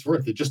for what it's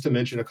worth, just to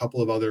mention a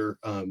couple of other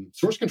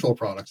source control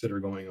products that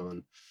are going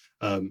on.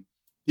 I'm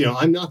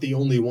not the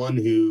only one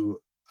who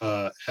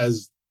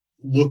has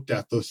looked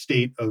at the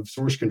state of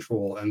source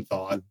control and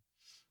thought,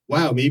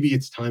 wow, maybe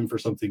it's time for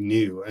something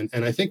new.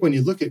 And I think when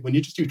you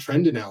just do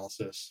trend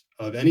analysis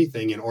of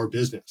anything in our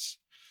business,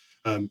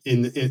 on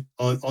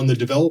the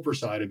developer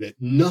side of it,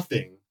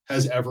 nothing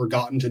has ever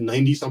gotten to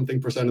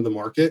 90-something% of the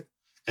market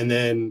and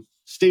then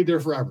stayed there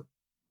forever.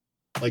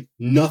 Like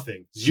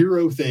nothing,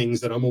 0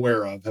 things that I'm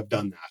aware of have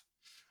done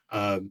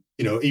that.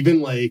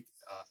 Even like,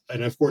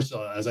 and of course,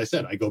 as I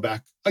said, I go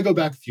back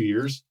a few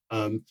years.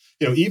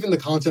 Even the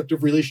concept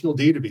of relational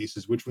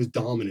databases, which was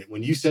dominant.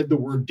 When you said the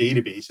word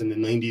database in the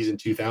 90s and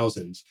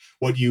 2000s,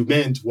 what you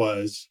meant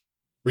was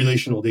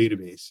relational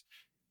database.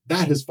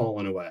 That has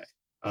fallen away.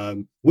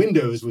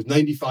 Windows was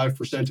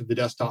 95% of the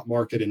desktop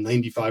market and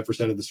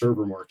 95% of the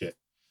server market.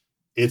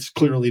 It's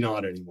clearly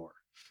not anymore.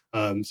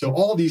 So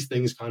all these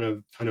things kind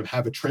of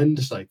have a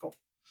trend cycle.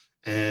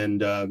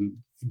 And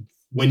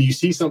when you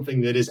see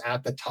something that is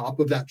at the top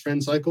of that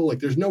trend cycle, like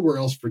there's nowhere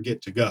else for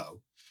Git to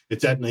go.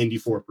 It's at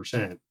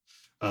 94%.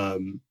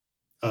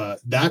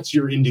 That's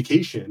your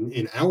indication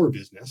in our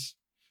business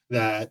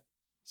that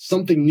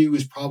something new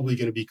is probably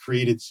going to be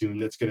created soon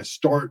that's going to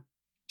start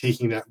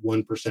taking that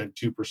 1%,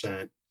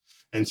 2%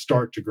 and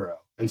start to grow.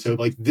 And so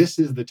like this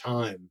is the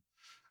time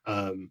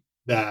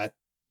that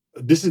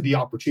this is the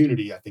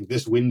opportunity, I think,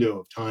 this window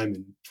of time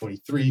in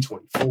 23,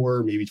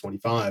 24, maybe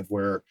 25,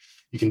 where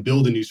you can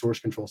build a new source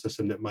control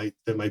system that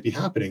might be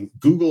happening.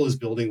 Google is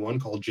building one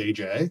called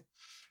JJ,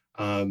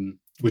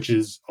 which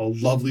is a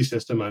lovely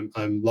system.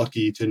 I'm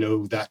lucky to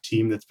know that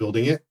team that's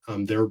building it.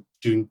 They're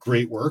doing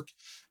great work.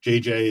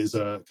 JJ is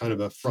a kind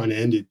of a front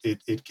end.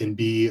 It can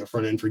be a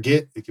front end for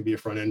Git. It can be a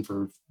front end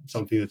for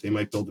something that they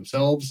might build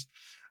themselves.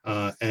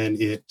 And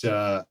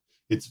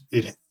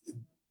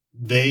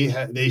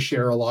they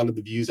share a lot of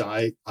the views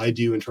I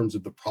do in terms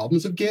of the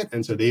problems of Git,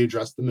 and so they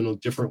address them in a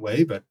different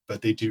way, but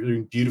they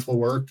do beautiful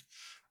work.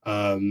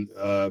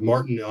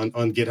 Martin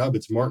on GitHub,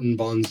 it's Martin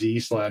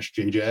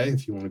Bonzi/JJ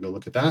if you want to go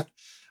look at that.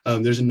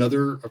 There's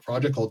a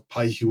project called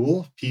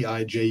Pijul,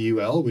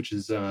 Pijul, which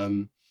is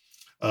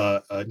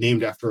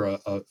named after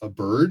a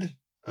bird.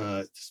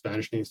 It's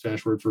a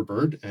Spanish word for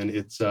bird, and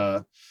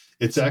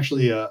it's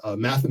actually a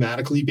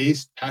mathematically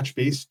based,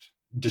 patch-based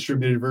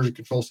distributed version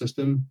control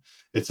system.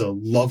 It's a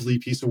lovely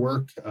piece of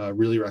work.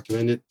 Really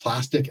recommend it.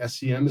 Plastic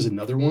SCM is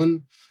another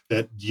one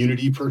that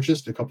Unity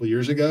purchased a couple of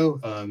years ago.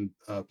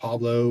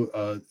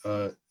 Pablo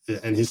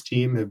and his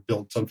team have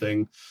built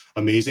something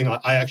amazing.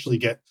 I actually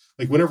get,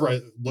 like, whenever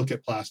I look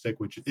at Plastic,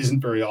 which isn't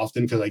very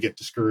often because I get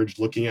discouraged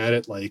looking at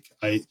it,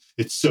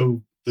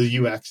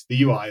 the UX,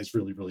 the UI is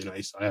really, really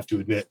nice, I have to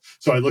admit.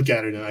 So I look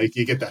at it and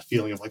you get that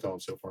feeling of like, oh, I'm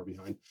so far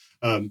behind.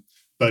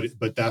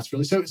 But that's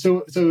really so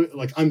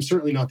like, I'm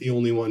certainly not the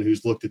only one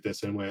who's looked at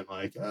this and went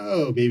like,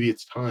 oh, maybe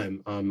it's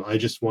time. I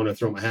just want to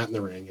throw my hat in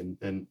the ring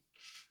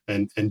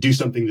and do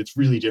something that's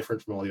really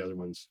different from all the other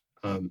ones.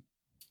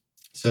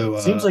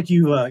 Seems like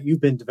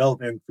you've been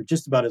developing for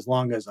just about as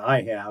long as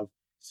I have.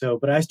 So,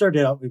 but I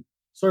started out with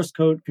source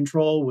code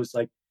control, was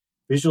like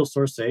Visual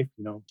Source Safe,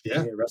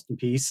 rest in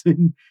peace,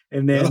 and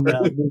then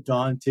moved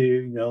on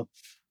to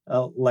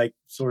like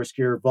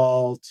SourceGear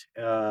Vault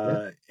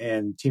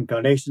and Team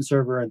Foundation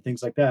Server and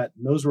things like that.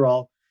 And those were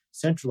all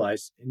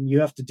centralized, and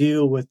you have to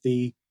deal with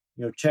the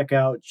check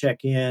out,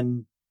 check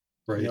in,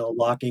 right.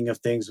 Locking of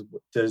things.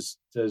 Does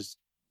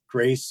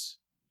Grace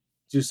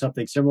do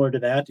something similar to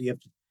that? Do you have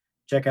to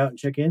check out and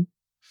check in?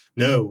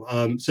 No.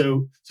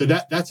 So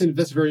that's a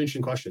very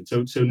interesting question.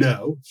 So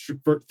no.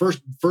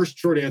 First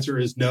short answer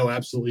is no,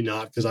 absolutely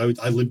not, because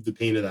I lived the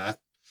pain of that.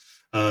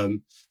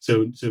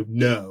 So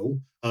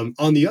no.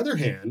 On the other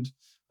hand,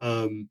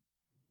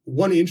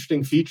 one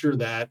interesting feature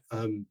that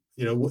one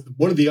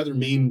of the other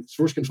main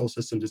source control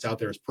systems that's out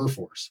there is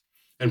Perforce,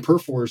 and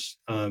Perforce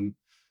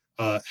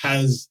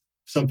has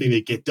something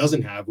that Git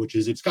doesn't have, which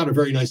is it's got a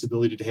very nice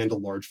ability to handle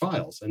large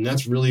files. And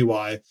that's really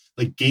why,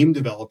 like, game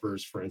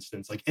developers, for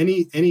instance, like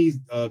any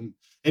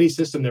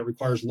system that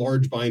requires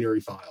large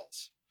binary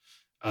files,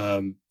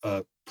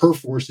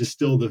 Perforce is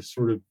still the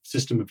sort of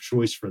system of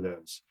choice for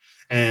those.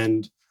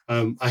 And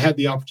I had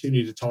the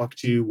opportunity to talk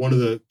to one of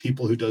the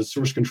people who does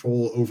source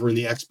control over in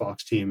the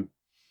Xbox team,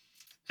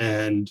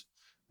 and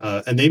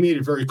they made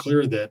it very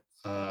clear that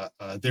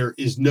there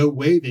is no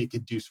way they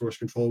could do source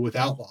control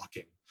without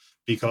locking,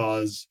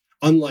 because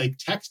unlike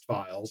text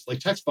files,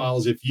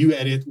 if you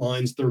edit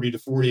lines 30 to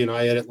 40 and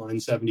I edit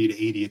lines 70 to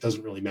 80, it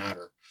doesn't really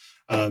matter.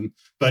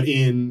 But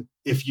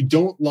if you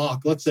don't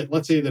lock, let's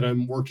say that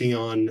I'm working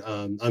on,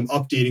 I'm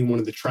updating one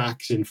of the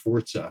tracks in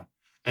Forza,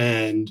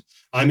 and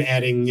I'm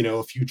adding,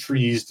 a few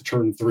trees to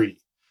turn 3.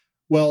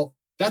 Well,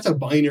 that's a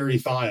binary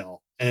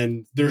file,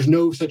 and there's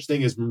no such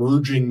thing as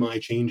merging my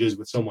changes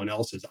with someone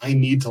else's. I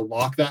need to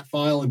lock that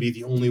file and be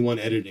the only one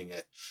editing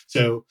it.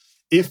 So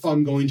if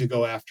I'm going to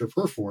go after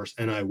Perforce,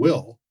 and I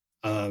will,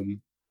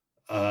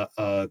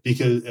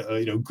 because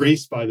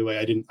Grace, by the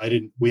way,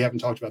 we haven't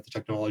talked about the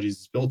technologies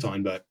it's built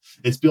on, but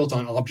it's built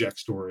on object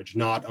storage,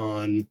 not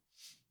on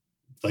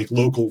like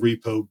local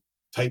repo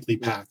tightly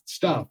packed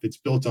stuff. It's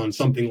built on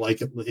something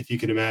like, if you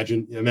can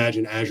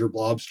imagine Azure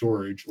Blob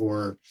Storage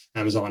or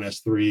Amazon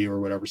S3 or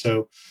whatever.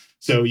 So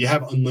you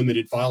have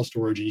unlimited file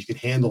storage, and you can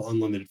handle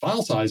unlimited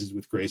file sizes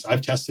with Grace.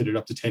 I've tested it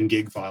up to 10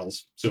 gig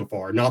files so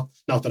far. Not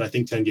that I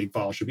think 10 gig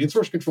files should be in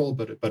source control,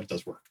 but it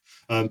does work.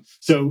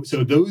 So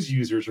those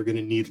users are going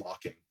to need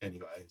locking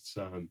anyway.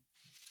 So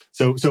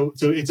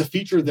it's a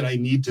feature that I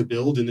need to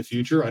build in the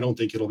future. I don't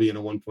think it'll be in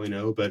a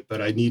 1.0,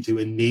 but I need to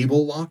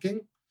enable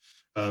locking.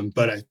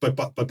 But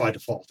by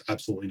default,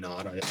 absolutely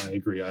not. I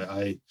agree.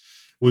 I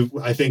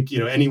think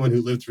anyone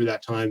who lived through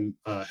that time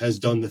has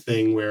done the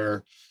thing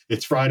where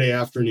it's Friday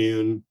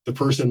afternoon, the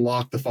person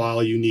locked the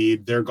file you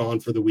need, they're gone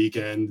for the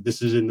weekend.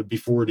 This is in the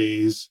before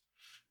days,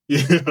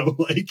 and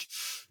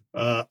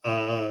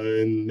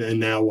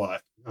now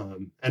what?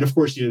 And of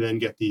course, you then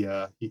get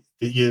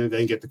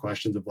the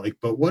questions of like,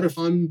 but what if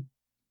I'm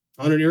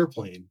on an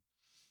airplane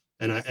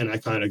and I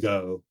kind of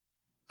go,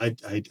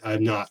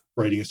 I'm not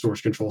writing a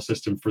source control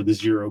system for the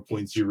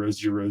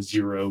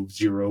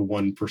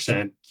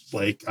 0.00001%.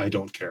 Like, I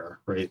don't care,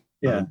 right?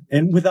 Yeah,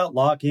 and without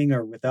locking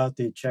or without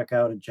the check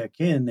out and check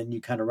in, then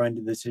you kind of run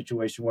into the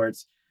situation where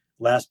it's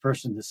last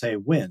person to say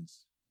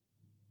wins.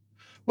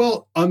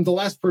 Well, I'm the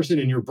last person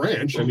in your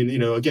branch. I mean,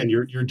 again,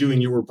 you're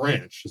doing your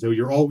branch, so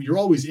you're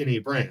always in a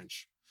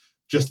branch,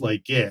 just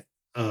like Git.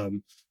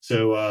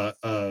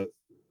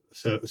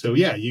 So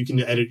yeah, you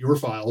can edit your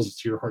files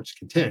to your heart's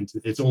content.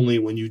 It's only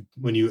when you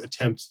do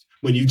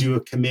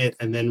a commit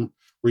and then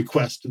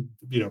request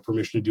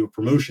permission to do a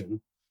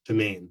promotion to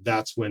main,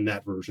 that's when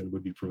that version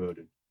would be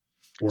promoted.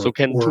 So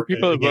can two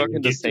people work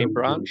in the same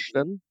branch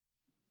then?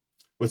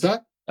 What's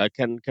that?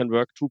 Can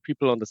work two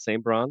people on the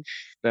same branch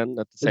then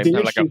at the same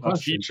time, like a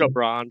feature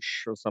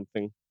branch or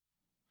something?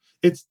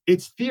 It's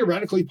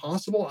theoretically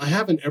possible. I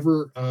haven't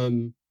ever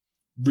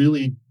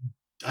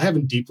I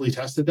haven't deeply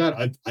tested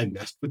that. I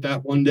messed with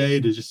that one day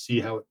to just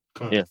see how it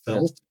kind of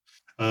felt.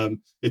 Yeah.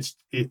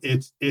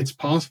 It's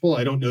possible.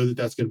 I don't know that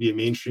that's going to be a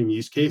mainstream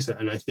use case,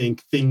 and I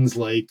think things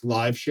like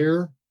Live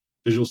Share,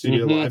 Visual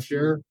Studio Live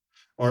Share,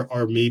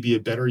 are maybe a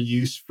better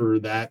use for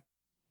that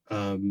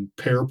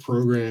pair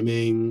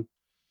programming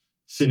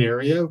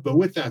scenario. But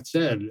with that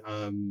said,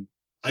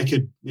 I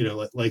could,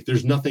 like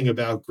there's nothing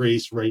about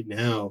Grace right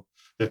now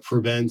that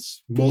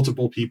prevents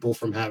multiple people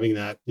from having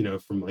that,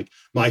 from like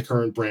my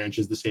current branch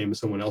is the same as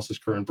someone else's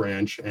current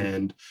branch.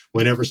 And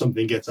whenever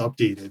something gets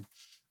updated,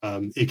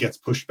 it gets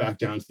pushed back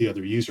down to the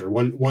other user.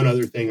 One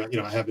other thing,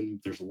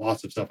 there's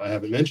lots of stuff I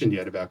haven't mentioned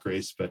yet about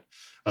Grace, but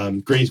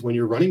Grace, when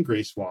you're running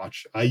Grace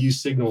Watch, I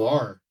use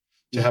SignalR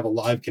to have a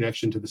live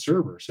connection to the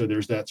server. So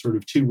there's that sort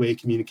of two-way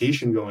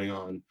communication going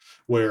on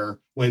where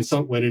when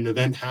an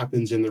event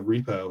happens in the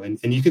repo,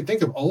 and you can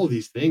think of all of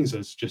these things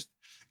as just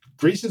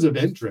Grace is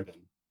event-driven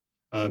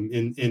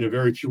in a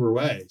very pure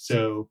way.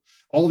 So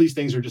all these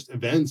things are just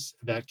events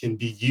that can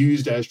be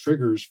used as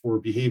triggers for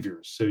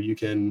behaviors. So you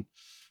can,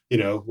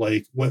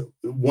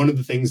 one of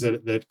the things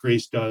that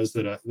Grace does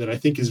that I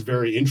think is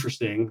very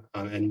interesting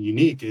and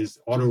unique is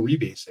auto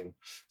rebasing.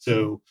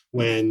 So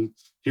when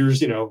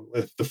here's,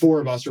 if the four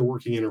of us are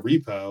working in a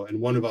repo and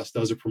one of us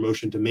does a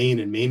promotion to main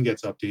and main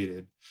gets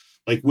updated,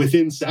 like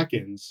within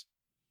seconds,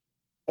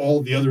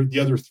 all the other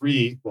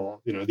three,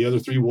 the other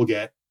three will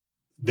get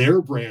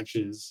their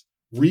branches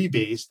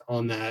rebased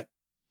on that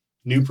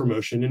new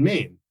promotion in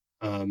main.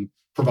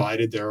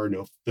 Provided there are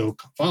no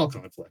file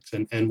conflicts.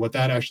 And what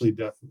that actually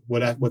does,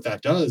 what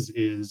that does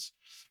is,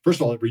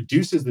 first of all, it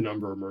reduces the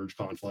number of merge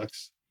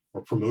conflicts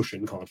or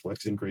promotion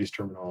conflicts in Grace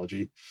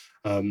terminology.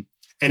 And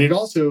it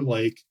also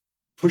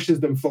pushes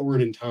them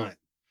forward in time.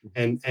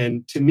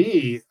 And to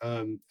me,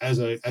 as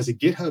a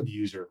GitHub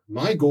user,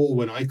 my goal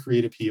when I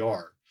create a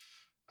PR,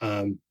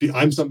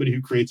 I'm somebody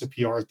who creates a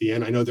PR at the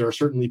end. I know there are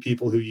certainly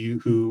people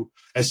who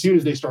as soon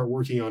as they start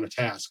working on a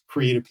task,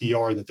 create a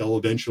PR that they'll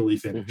eventually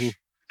finish. Mm-hmm.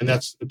 And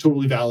that's a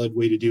totally valid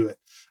way to do it.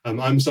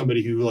 I'm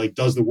somebody who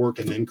does the work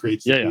and then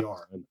creates the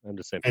PR. I'm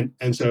the same.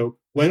 And so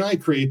when I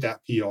create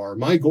that PR,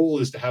 my goal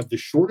is to have the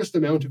shortest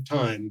amount of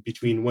time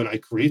between when I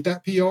create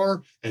that PR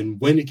and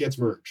when it gets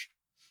merged.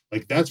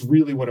 That's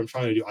really what I'm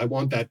trying to do. I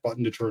want that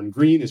button to turn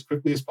green as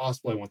quickly as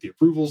possible. I want the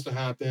approvals to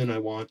happen. I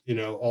want,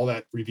 all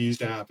that reviews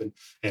to happen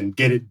and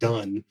get it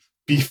done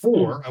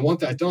before. I want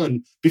that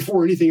done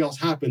before anything else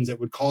happens that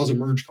would cause a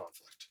merge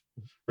conflict.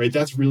 Right?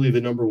 That's really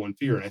the number one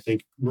fear. And I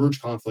think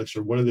merge conflicts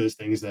are one of those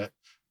things that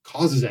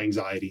causes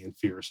anxiety and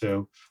fear.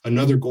 So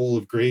another goal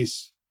of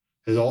Grace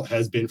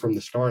has been from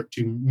the start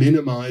to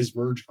minimize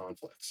merge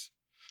conflicts.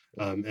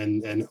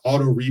 And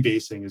auto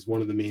rebasing is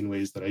one of the main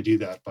ways that I do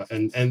that. But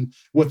and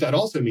what that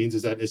also means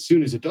is that as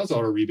soon as it does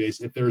auto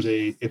rebase, if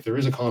there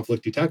is a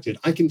conflict detected,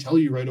 I can tell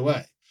you right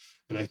away,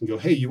 and I can go,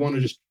 hey, you want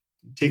to just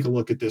take a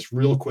look at this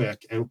real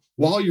quick, and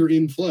while you're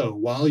in flow,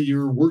 while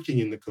you're working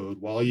in the code,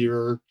 while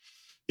you're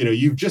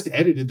you've just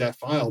edited that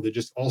file that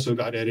just also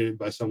got edited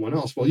by someone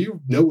else. Well, you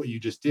know what you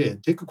just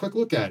did. Take a quick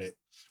look at it,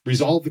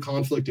 resolve the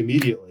conflict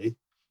immediately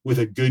with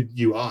a good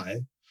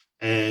UI,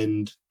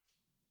 and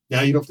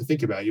now you don't have to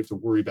think about it. You have to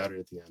worry about it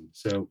at the end.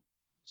 So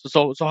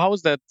how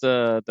is that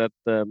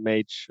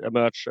merge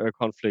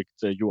conflict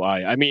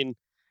UI? I mean,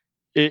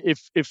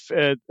 if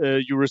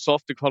you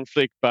resolve the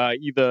conflict by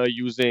either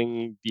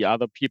using the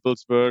other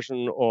people's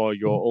version or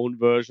your own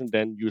version,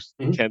 then you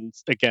can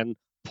again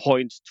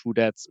point to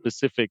that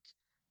specific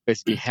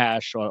basically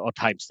hash or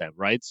timestamp,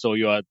 right? So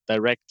you are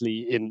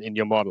directly in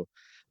your model.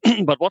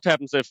 But what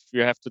happens if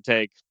you have to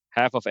take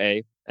half of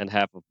A and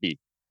half of B?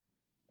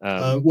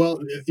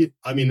 Whatever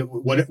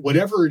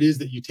it is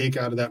that you take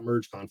out of that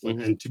merge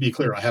conflict, and to be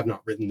clear, I have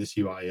not written this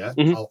UI yet.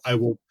 I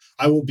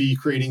will be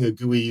creating a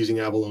GUI using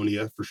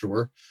Avalonia for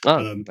sure.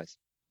 Nice.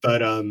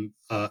 But I'm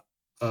a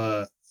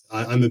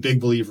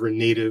big believer in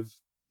native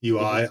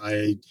UI.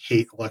 I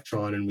hate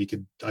Electron, and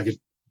I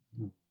could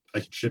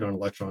shit on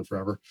Electron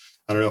forever.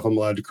 I don't know if I'm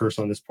allowed to curse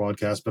on this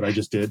podcast, but I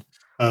just did.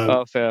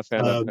 Fair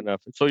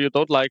enough. So you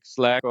don't like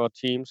Slack or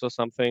Teams or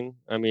something?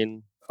 I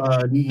mean,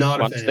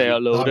 not once a fan. They are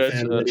loaded. Not a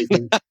fan of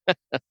anything.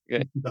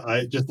 Okay.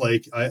 I just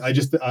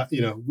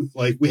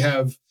we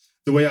have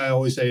the way I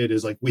always say it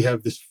is like, we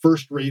have this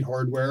first-rate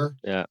hardware.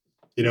 Yeah.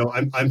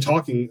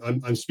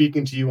 I'm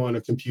speaking to you on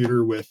a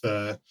computer with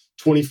a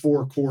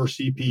 24 core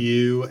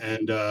CPU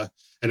and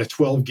a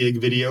 12 gig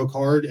video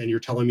card, and you're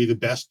telling me the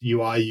best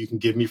UI you can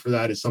give me for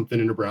that is something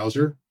in a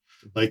browser.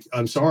 Like,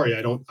 I'm sorry,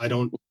 I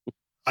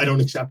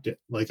don't accept it.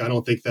 Like,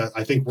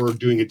 I think we're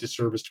doing a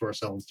disservice to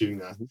ourselves doing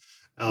that.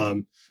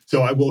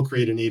 So I will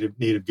create a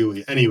native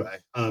GUI anyway.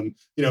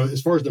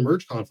 As far as the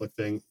merge conflict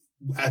thing,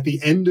 at the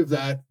end of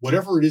that,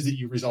 whatever it is that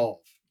you resolve,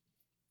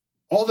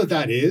 all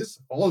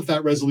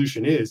that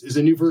resolution is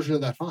a new version of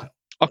that file.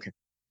 Okay.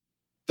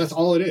 That's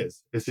all it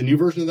is. It's a new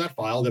version of that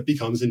file that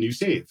becomes a new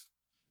save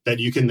that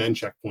you can then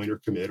checkpoint or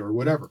commit or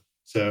whatever.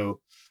 So,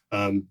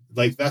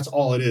 that's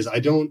all it is. I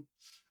don't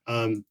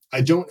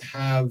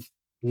have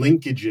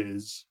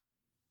linkages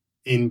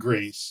in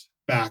Grace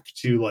back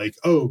to like,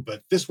 oh,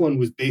 but this one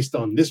was based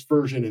on this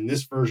version and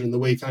this version, the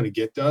way kind of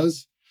Git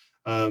does.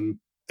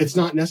 It's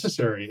not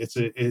necessary.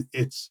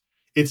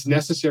 It's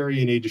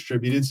necessary in a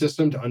distributed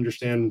system to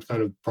understand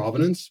kind of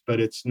provenance, but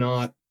it's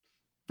not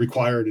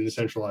required in a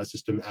centralized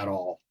system at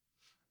all.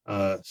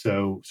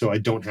 So I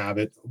don't have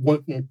it.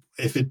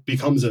 If it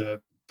becomes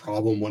a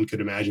problem, one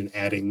could imagine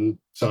adding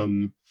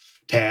some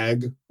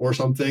tag or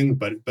something,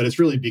 but it's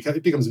really because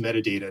it becomes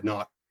metadata,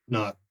 not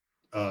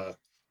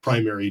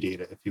primary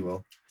data, if you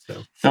will.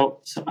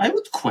 So I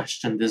would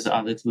question this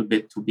a little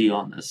bit, to be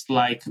honest.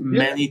 Like,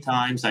 many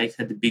times I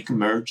had big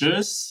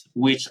merges,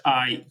 which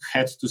I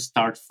had to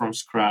start from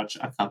scratch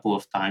a couple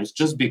of times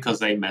just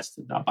because I messed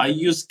it up. I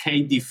use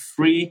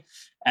KD3.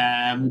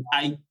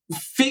 I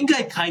think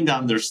I kind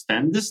of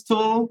understand this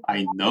tool.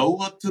 I know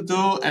what to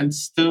do. And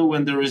still,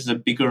 when there is a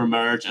bigger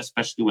merge,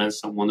 especially when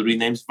someone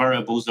renames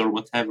variables or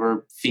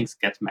whatever, things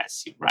get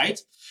messy, right?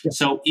 Yeah.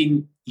 So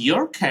in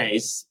your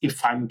case,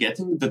 if I'm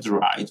getting that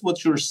right,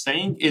 what you're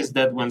saying is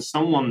that when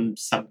someone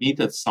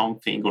submitted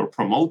something or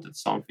promoted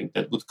something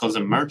that would cause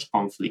a merge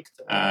conflict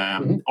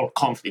or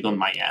conflict on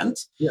my end,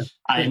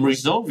 I'm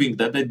resolving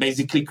that. I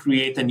basically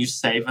create a new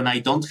save, and I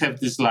don't have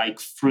this like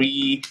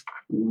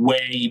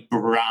freeway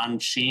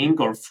branching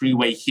or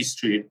freeway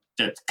history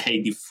that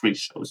KD3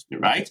 shows me,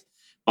 right?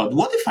 But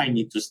what if I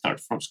need to start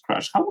from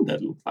scratch? How would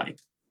that look like?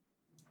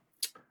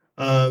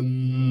 I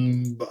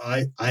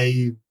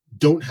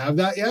don't have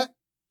that yet.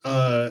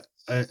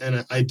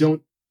 And I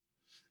don't,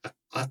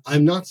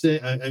 I'm not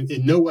saying,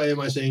 in no way am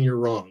I saying you're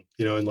wrong,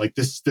 and like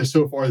this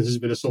so far, this has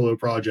been a solo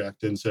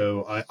project. And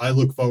so I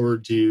look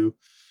forward to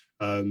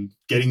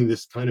getting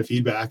this kind of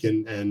feedback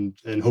and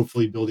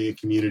hopefully building a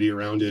community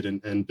around it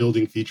and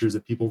building features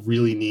that people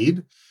really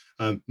need.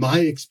 My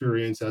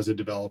experience as a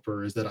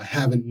developer is that I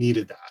haven't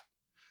needed that.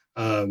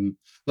 And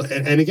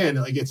again,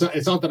 like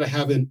it's not that I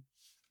haven't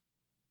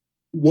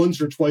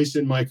once or twice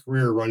in my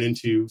career run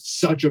into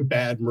such a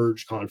bad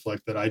merge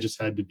conflict that I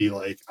just had to be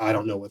like, I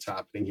don't know what's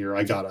happening here.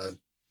 I gotta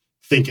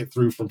think it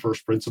through from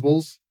first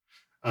principles.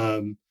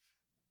 Again,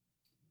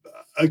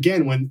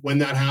 when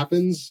that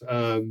happens,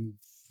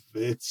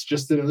 it's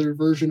just another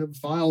version of a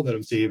file that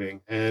I'm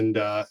saving, and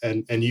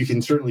you can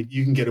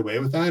get away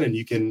with that, and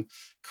you can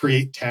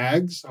create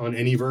tags on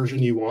any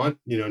version you want.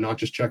 Not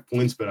just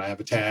checkpoints, but I have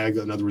a tag,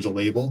 in other words, a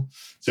label.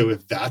 So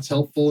if that's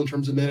helpful in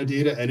terms of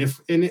metadata, and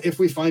if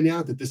we find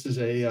out that this is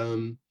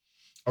a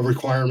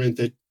requirement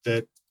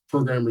that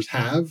programmers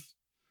have,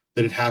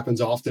 that it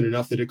happens often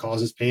enough that it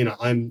causes pain,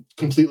 I'm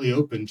completely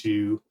open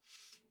to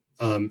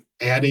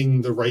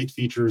adding the right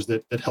features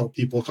that help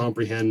people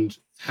comprehend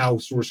how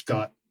source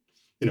got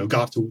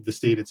to the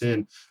state it's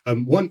in.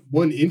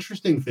 One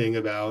interesting thing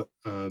about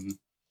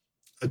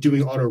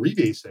doing auto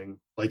rebasing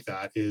like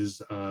that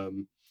is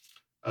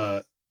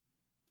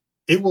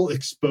it will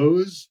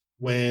expose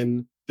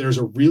when there's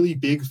a really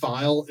big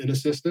file in a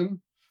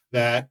system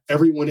that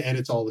everyone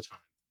edits all the time.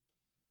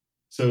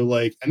 So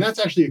and that's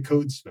actually a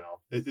code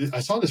smell. I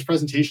saw this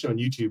presentation on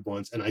YouTube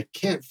once, and I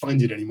can't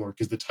find it anymore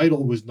because the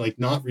title was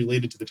not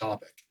related to the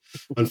topic.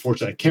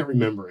 Unfortunately, I can't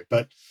remember it.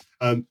 But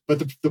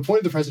the point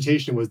of the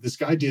presentation was this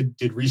guy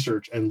did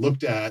research and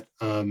looked at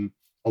a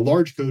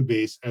large code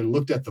base and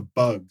looked at the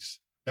bugs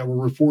that were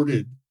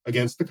reported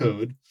against the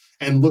code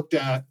and looked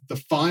at the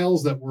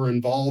files that were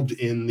involved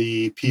in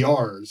the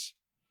PRs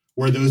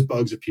where those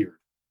bugs appeared.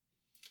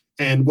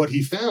 And what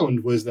he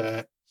found was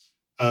that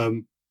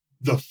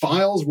the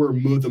files where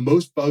the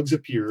most bugs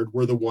appeared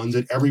were the ones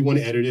that everyone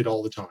edited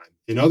all the time.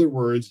 In other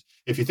words,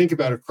 if you think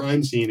about a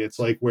crime scene, it's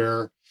like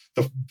where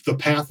the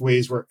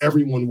pathways where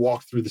everyone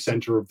walked through the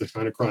center of the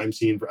kind of crime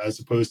scene, as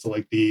opposed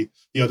to the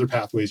other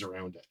pathways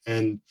around it.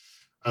 And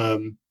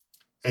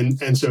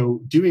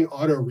so doing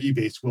auto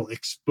rebase will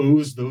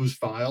expose those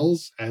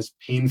files as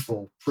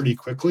painful pretty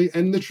quickly.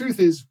 And the truth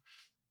is,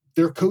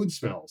 they're code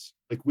smells.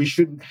 We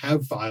shouldn't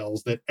have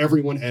files that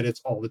everyone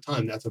edits all the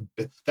time.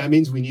 That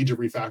means we need to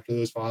refactor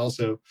those files.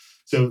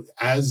 So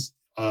as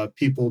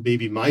people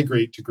maybe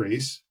migrate to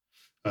Grace,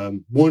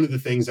 one of the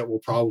things that will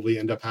probably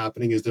end up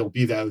happening is there'll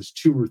be those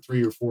 2 or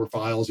 3 or 4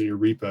 files in your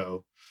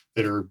repo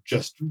that are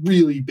just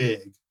really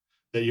big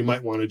that you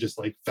might want to just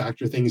like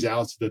factor things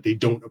out so that they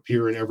don't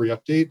appear in every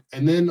update.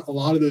 And then a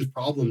lot of those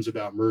problems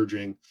about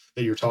merging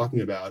that you're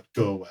talking about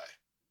go away.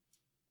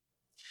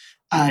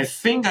 I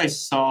think I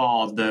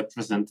saw the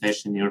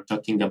presentation you're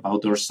talking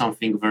about or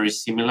something very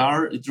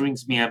similar. It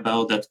rings me a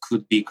bell that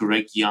could be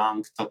Greg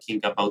Young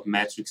talking about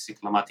metric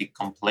cyclomatic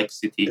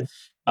complexity.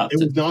 It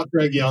was not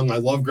Greg Young. I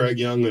love Greg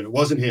Young, and it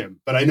wasn't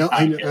him. But I know.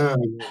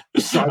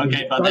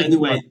 Okay, but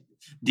anyway,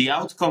 the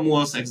outcome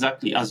was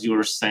exactly as you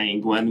were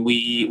saying. When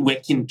we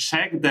can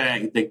check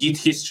the Git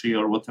history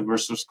or whatever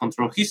source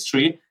control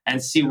history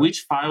and see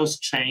which files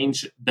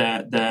change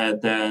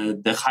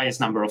the highest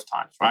number of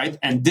times, right?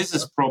 And this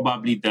is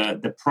probably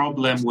the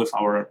problem with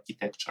our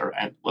architecture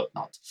and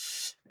whatnot.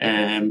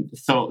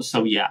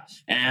 So yeah.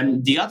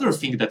 And the other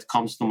thing that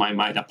comes to my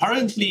mind,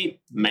 apparently,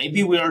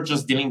 maybe we are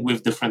just dealing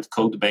with different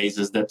code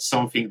bases. That's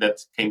something that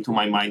came to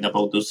my mind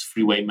about those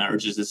freeway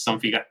merges. Is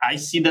something I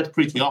see that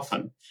pretty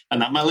often.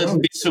 And I'm a little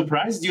bit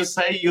surprised you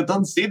say you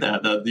don't see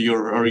that,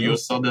 you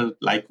saw that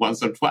like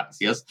once or twice.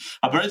 Yes,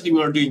 apparently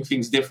we are doing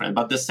things different.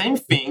 But the same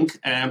thing,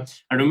 I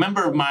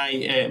remember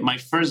my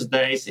first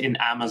days in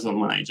Amazon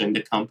when I joined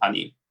the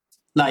company.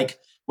 Like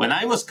when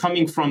I was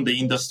coming from the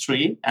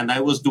industry and I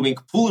was doing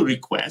pull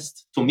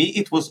requests, to me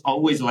it was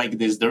always like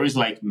this. There is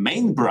like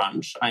main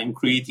branch. I'm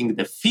creating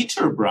the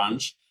feature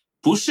branch,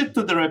 push it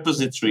to the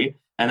repository,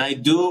 and I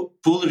do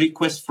pull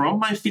requests from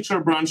my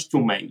feature branch to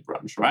main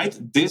branch, right?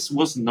 This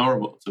was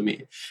normal to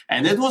me.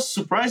 And it was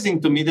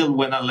surprising to me that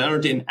when I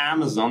learned in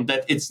Amazon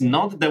that it's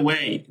not the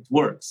way it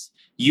works.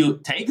 You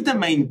take the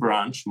main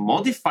branch,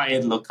 modify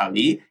it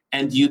locally,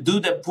 and you do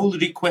the pull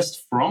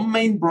request from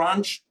main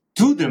branch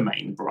to the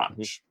main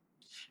branch.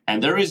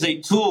 And there is a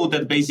tool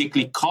that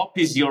basically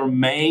copies your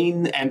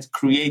main and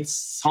creates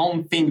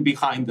something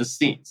behind the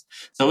scenes.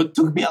 So it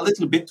took me a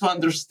little bit to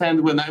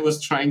understand when I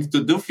was trying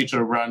to do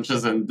feature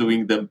branches and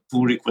doing the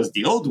pull request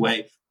the old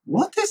way,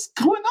 what is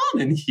going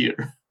on in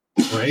here?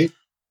 Right.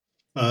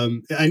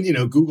 And,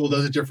 Google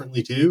does it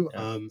differently too.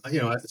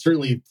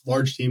 Certainly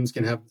large teams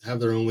can have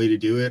their own way to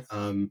do it.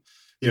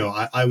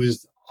 I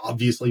was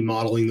obviously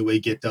modeling the way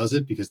Git does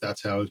it because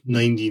that's how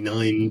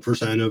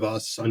 99% of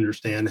us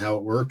understand how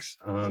it works.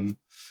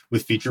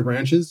 With feature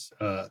branches,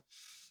 the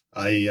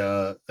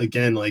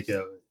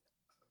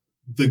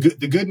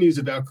good news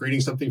about creating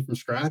something from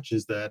scratch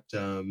is that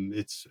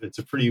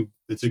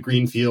it's a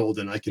green field,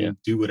 and I can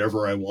do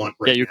whatever I want.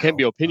 Right? You can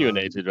be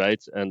opinionated,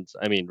 right? And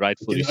I mean,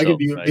 rightfully so. I can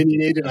be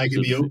opinionated, right? and I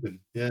can be open.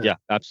 Yeah,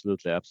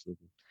 absolutely.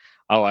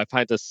 Oh, I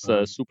find this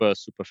super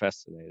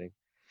fascinating.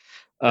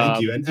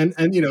 Thank you. And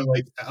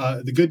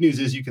the good news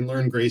is you can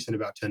learn Grace in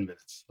about 10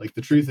 minutes. Like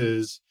the truth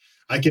is,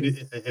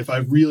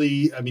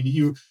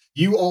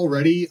 you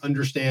already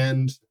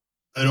understand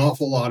an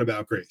awful lot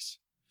about Grace.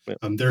 Yeah.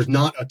 There's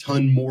not a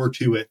ton more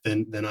to it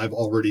than I've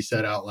already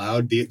said out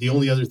loud. The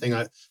only other thing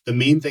the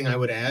main thing I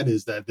would add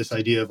is that this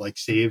idea of like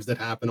saves that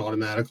happen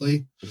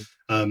automatically,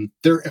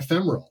 they're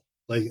ephemeral.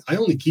 Like I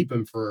only keep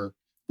them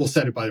we'll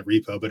set it by the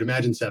repo, but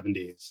imagine 7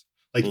 days.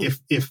 Like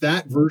if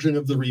that version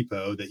of the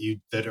repo you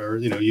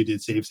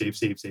did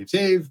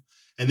save,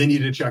 and then you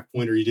did a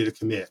checkpoint or you did a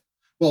commit,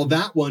 well,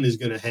 that one is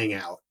going to hang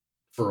out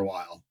for a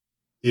while.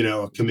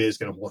 A commit is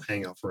going to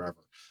hang out forever.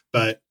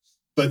 But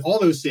all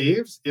those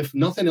saves, if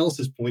nothing else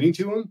is pointing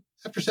to them,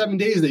 after 7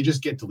 days they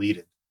just get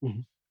deleted.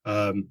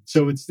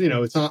 So it's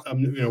it's not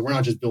we're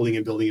not just building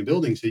and building and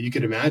building. So you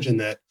could imagine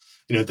that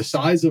the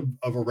size of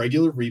a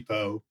regular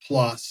repo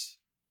plus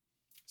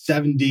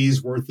 7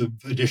 days worth of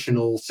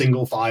additional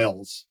single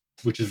files,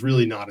 which is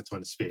really not a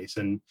ton of space.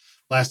 And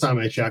last time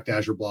I checked,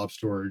 Azure Blob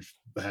Storage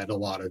had a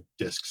lot of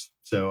disks.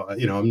 So,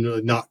 I'm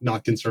really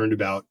not concerned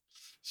about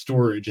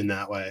storage in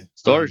that way.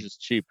 Storage is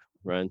cheap,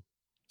 right?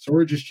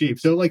 Storage is cheap.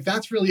 So like,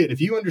 that's really it. If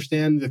you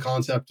understand the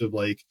concept of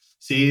like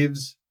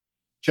saves,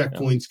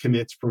 checkpoints,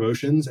 commits,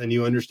 promotions, and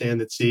you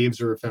understand that saves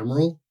are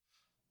ephemeral,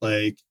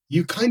 like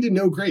you kind of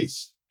know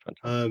Grace.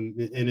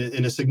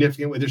 In a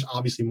significant way. There's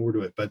obviously more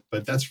to it, but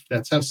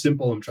that's how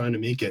simple I'm trying to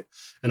make it.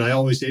 And I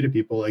always say to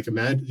people, like,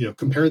 imagine,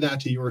 compare that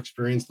to your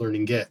experience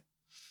learning Git.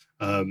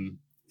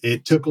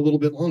 It took a little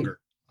bit longer,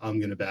 I'm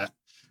going to bet.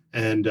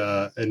 And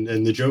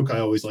the joke I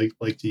always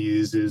like to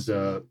use is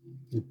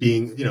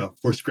being,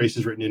 of course, Grace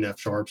is written in F#,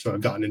 so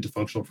I've gotten into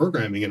functional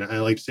programming, and I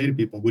like to say to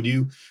people, would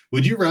you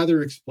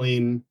rather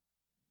explain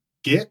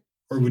Git,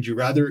 or would you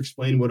rather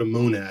explain what a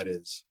monad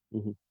is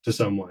to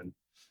someone?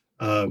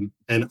 And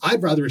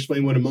I'd rather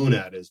explain what a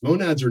monad is.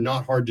 Monads are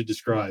not hard to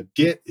describe.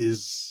 Git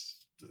is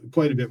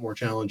quite a bit more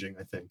challenging,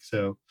 I think.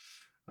 So,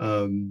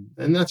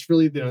 and that's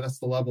really, that's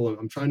the level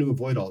I'm trying to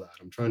avoid all that.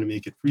 I'm trying to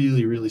make it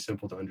really, really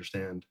simple to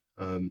understand.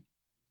 I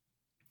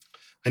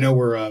know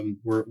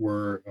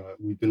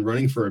we've been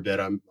running for a bit.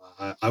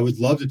 I would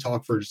love to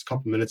talk for just a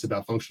couple minutes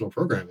about functional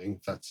programming.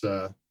 If that's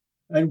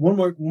and one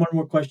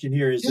more question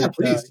here is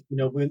please.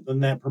 When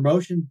that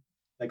promotion,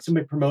 like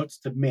somebody promotes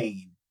to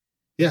main,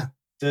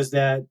 does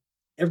that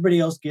everybody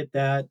else get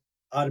that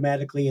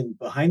automatically and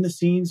behind the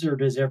scenes, or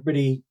does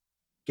everybody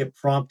get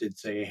prompted,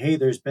 say, hey,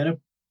 there's been a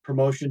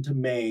promotion to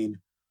main,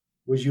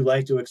 would you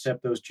like to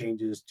accept those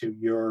changes to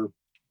your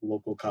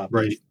local copy.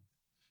 Right.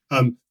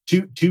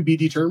 To be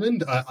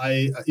determined.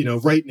 I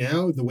right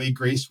now the way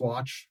Grace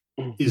Watch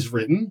is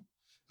written,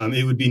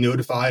 it would be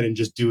notified and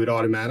just do it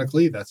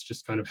automatically. That's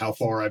just kind of how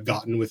far I've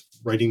gotten with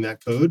writing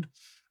that code.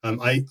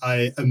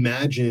 I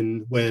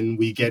imagine when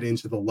we get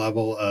into the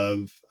level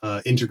of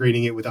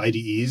integrating it with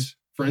IDEs,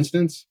 for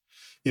instance,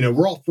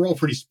 we're all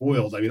pretty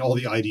spoiled. I mean, all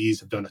the IDEs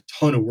have done a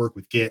ton of work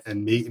with Git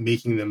and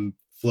making them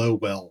flow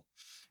well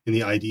in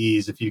the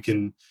IDEs. If you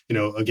can,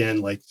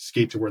 again, like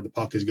skate to where the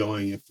puck is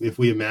going. If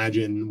we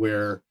imagine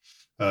where,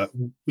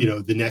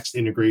 the next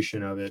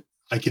integration of it,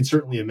 I can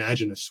certainly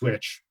imagine a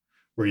switch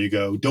where you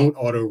go, don't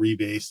auto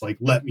rebase, like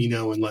let me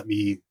know and let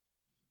me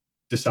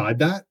decide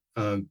that.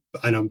 And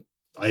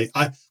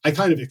I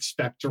kind of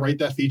expect to write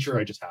that feature.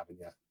 I just haven't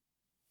yet.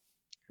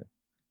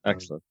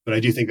 Excellent. But I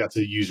do think that's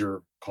a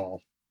user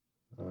call.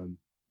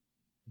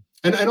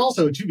 And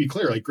also, to be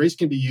clear, like Grace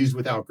can be used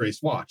without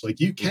Grace Watch.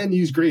 Like you can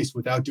use Grace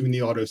without doing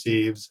the auto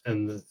saves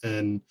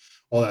and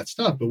all that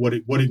stuff. But what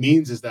it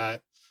means is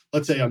that,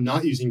 let's say I'm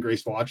not using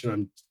Grace Watch and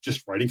I'm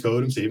just writing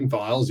code, I'm saving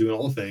files, doing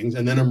all the things,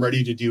 and then I'm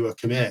ready to do a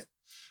commit.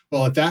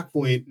 Well, at that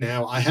point,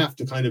 now I have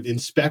to kind of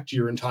inspect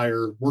your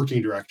entire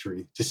working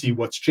directory to see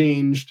what's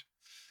changed,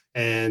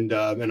 and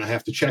I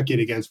have to check it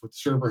against what the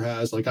server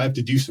has. Like I have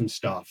to do some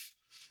stuff.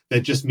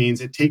 That just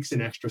means it takes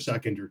an extra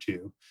second or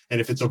two. And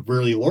if it's a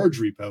really large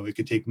repo, it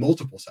could take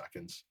multiple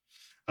seconds.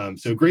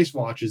 So Grace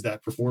Watch is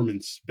that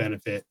performance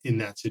benefit in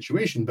that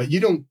situation, but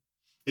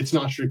it's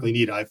not strictly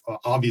needed. I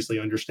obviously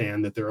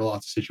understand that there are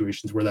lots of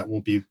situations where that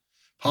won't be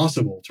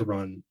possible to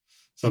run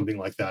something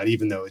like that,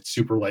 even though it's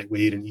super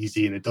lightweight and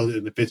easy. And it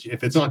doesn't,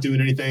 if it's not doing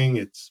anything,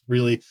 it's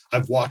really,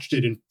 I've watched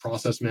it in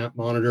Process Map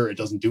Monitor. It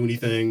doesn't do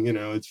anything,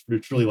 it's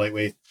really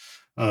lightweight.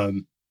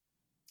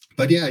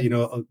 But yeah,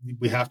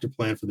 we have to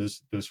plan for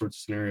those sorts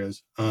of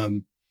scenarios.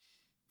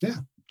 Yeah.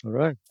 All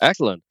right.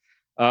 Excellent.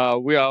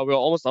 We're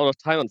almost out of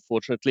time,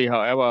 unfortunately.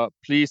 However,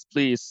 please,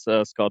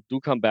 Scott, do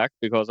come back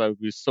because I would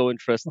be so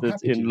interested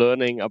in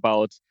learning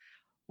about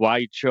why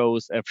you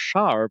chose F#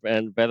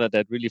 and whether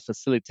that really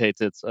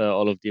facilitated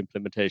all of the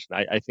implementation.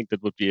 I think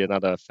that would be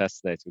another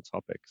fascinating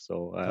topic.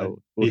 So I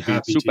would be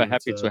super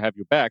happy to have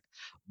you back.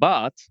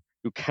 But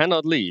you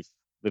cannot leave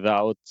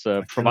without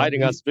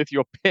providing us with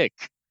your pick.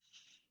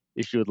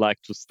 If you would like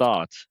to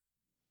start,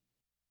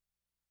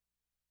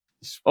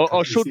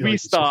 or should we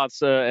start?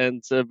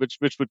 And which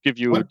would give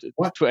you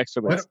 2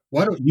 extra minutes?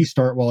 Why don't you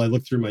start while I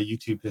look through my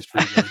YouTube history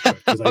really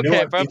quick?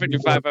 Okay,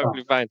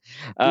 perfectly fine.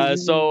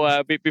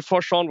 So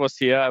before Sean was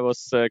here, I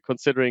was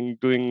considering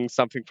doing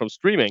something from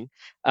streaming,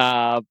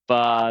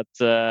 but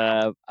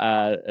now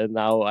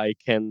I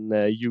can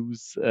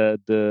use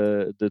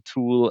the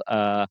tool.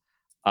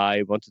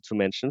 I wanted to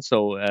mention.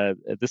 So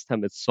this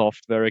time it's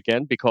software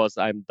again because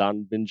I'm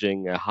done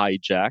binging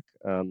Hijack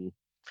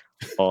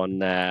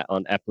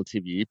on Apple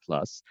TV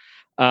Plus.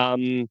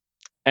 And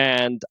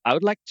I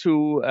would like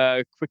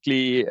to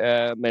quickly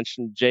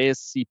mention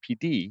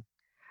JSCPD.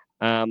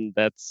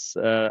 That's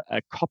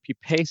a copy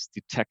paste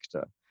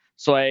detector.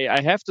 So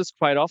I have this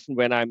quite often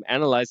when I'm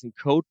analyzing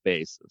code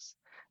bases.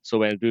 So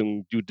when I'm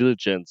doing due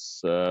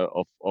diligence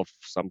of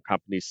some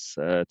company's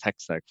tech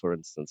stack, for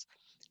instance,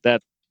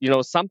 that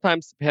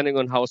sometimes depending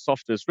on how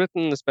software is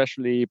written,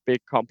 especially big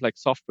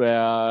complex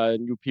software,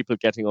 new people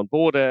getting on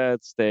board,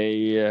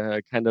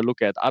 they kind of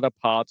look at other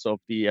parts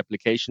of the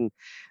application,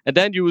 and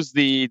then use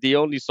the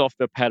only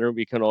software pattern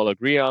we can all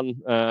agree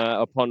on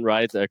upon,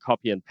 right?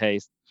 Copy and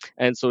paste.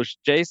 And so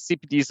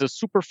JSCPD is a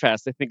super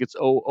fast. I think it's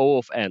O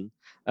of N,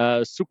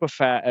 super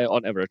fast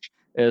on average.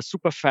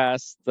 Super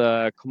fast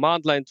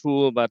command line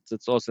tool, but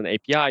it's also an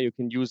API. You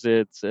can use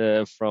it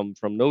from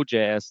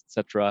Node.js,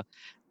 etc.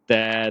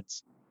 That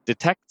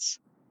detects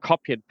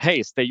copy and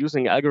paste. They're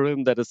using an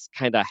algorithm that is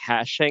kind of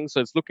hashing, so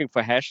it's looking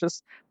for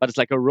hashes, but it's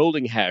like a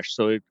rolling hash,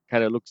 so it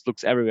kind of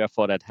looks everywhere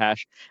for that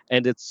hash.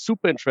 And it's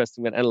super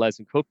interesting when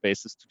analyzing code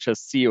bases to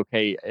just see,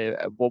 okay,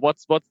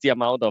 what's the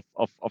amount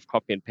of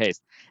copy and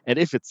paste, and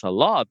if it's a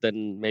lot,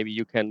 then maybe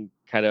you can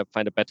kind of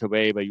find a better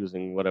way by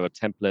using whatever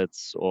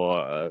templates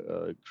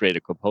or create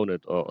a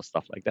component or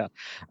stuff like that.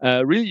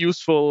 Really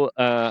useful,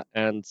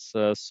 and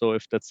so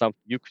if that's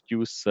something you could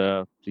use,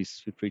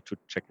 please feel free to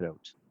check it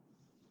out.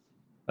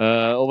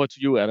 Over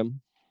to you,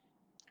 Adam.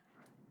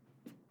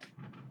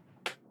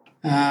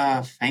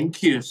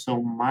 Thank you.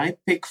 So my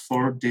pick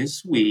for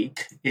this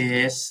week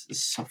is a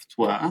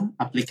software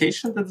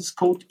application that is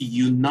called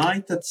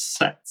United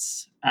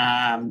Sets.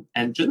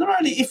 And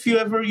generally, if you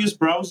ever use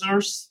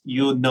browsers,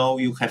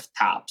 you have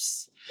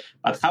tabs.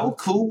 But how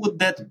cool would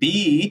that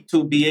be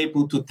to be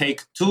able to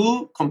take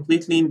 2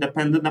 completely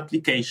independent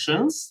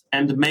applications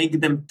and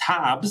make them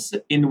tabs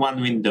in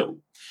one window?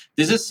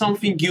 This is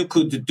something you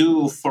could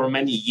do for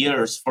many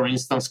years. For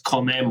instance,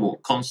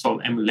 Conemu, console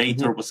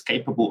emulator, was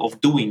capable of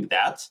doing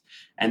that.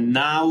 And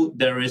now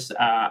there is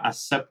a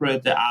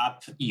separate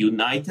app,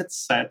 United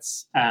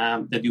Sets,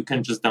 that you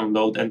can just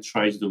download and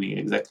try doing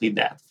exactly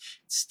that.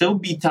 It's still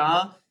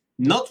beta.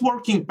 not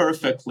working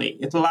perfectly.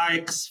 It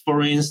likes,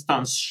 for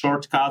instance,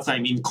 shortcuts. I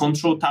mean,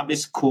 Control Tab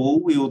is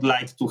cool. We would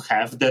like to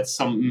have that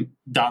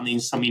done in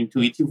some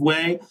intuitive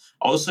way.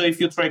 Also,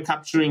 if you try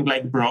capturing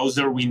like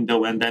browser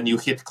window and then you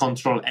hit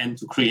Control N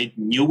to create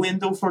new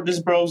window for this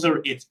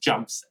browser, it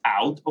jumps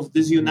out of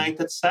this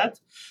united set.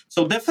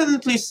 So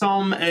definitely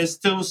some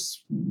still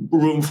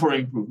room for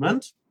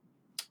improvement,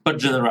 but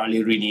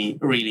generally really,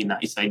 really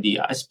nice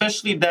idea,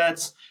 especially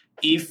that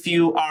if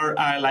you are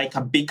like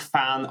a big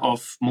fan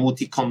of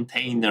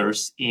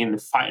multi-containers in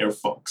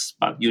Firefox,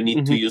 but you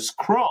need to use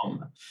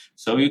Chrome.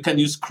 So you can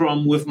use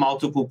Chrome with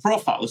multiple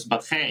profiles,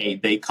 but hey,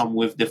 they come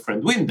with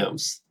different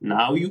windows.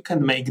 Now you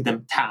can make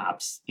them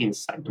tabs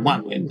inside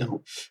one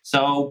window.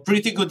 So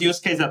pretty good use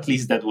case, at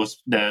least that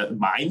was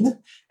mine.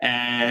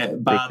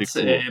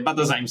 But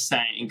as I'm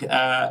saying,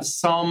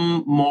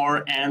 some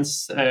more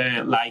ends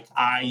like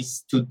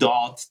I's to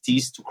dot,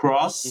 T's to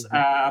cross,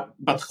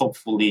 but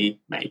hopefully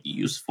maybe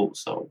useful.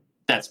 So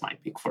that's my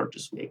pick for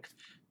this week.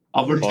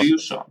 Over to you,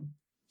 Sean.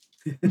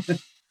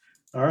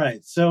 All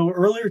right. So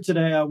earlier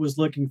today, I was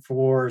looking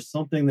for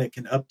something that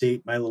can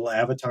update my little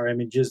avatar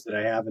images that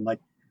I have in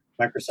like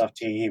Microsoft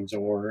Teams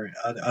or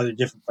other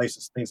different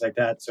places, things like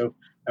that. So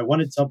I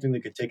wanted something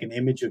that could take an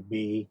image of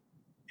me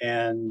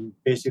and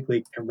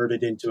basically convert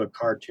it into a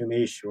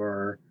cartoonish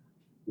or,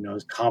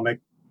 comic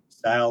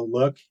style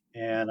look.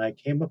 And I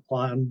came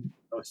upon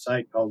a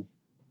site called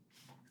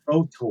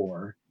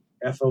Photor,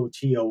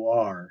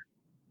 Fotor.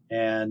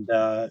 And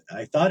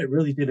I thought it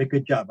really did a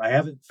good job. I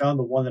haven't found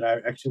the one that I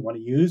actually want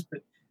to use,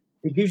 but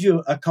it gives you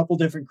a couple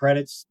different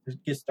credits to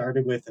get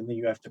started with, and then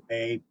you have to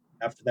pay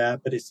after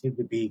that. But it seemed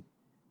to be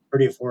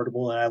pretty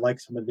affordable, and I like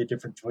some of the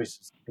different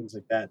choices, things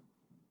like that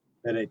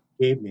it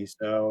gave me.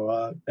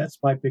 So that's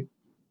my pick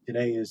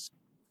today is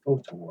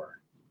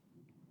Photor.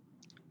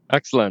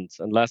 Excellent.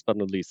 And last but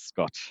not least,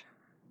 Scott.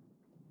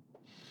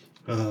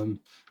 So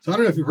I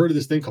don't know if you've heard of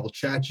this thing called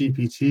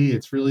ChatGPT.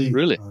 It's really.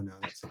 Oh no,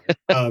 that's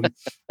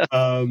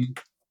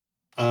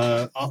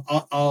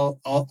I'll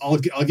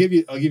give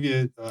you. I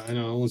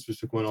know I almost just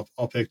took one.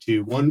 I'll pick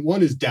two.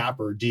 One is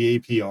Dapper,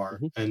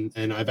 DAPR,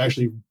 and I've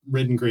actually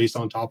written Grace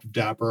on top of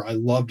Dapper. I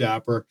love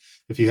Dapper.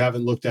 If you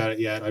haven't looked at it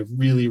yet, I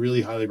really,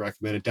 really highly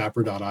recommend it.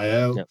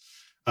 Dapper.io. Yep.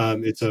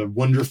 It's a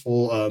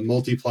wonderful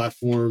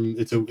multi-platform.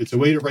 It's a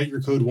way to write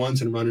your code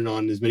once and run it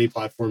on as many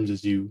platforms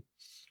as you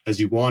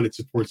want. It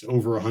supports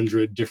over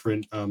 100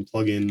 different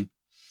plugin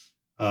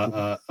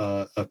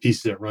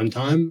pieces at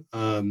runtime.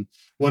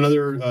 One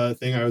other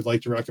thing I would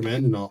like to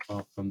recommend, and I'll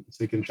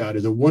stick in chat,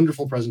 is a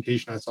wonderful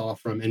presentation I saw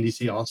from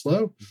NDC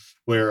Oslo,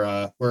 where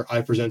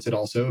I presented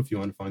also, if you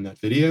want to find that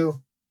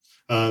video.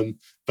 But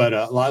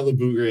Lila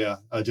Bugria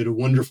did a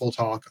wonderful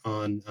talk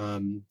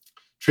on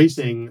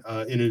tracing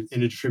in a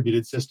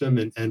distributed system,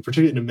 and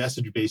particularly in a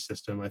message-based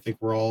system. I think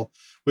we all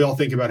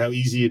think about how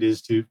easy it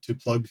is to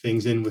plug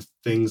things in with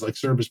things like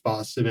Service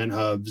Bus, Event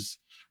Hubs,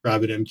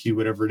 RabbitMQ,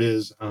 whatever it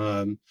is.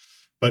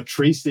 But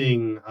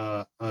tracing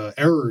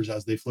errors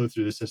as they flow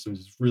through the systems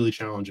is really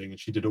challenging. And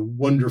she did a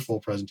wonderful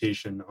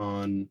presentation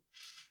on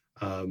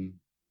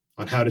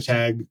how to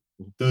tag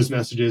those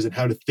messages and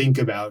how to think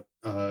about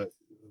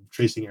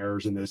tracing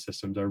errors in those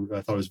systems.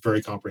 I thought it was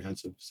very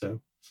comprehensive.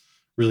 So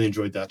really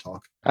enjoyed that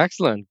talk.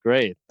 Excellent.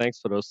 Great. Thanks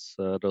for those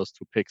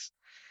two picks.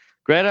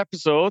 Great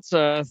episodes.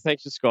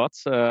 Thank you, Scott.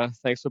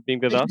 Thanks for being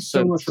with us. Thank you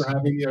so much for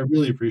having me. I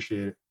really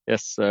appreciate it.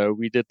 Yes,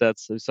 we did that.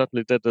 We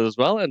certainly did that as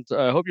well, and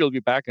I hope you'll be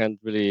back. And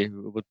really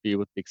would be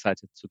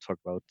excited to talk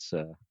about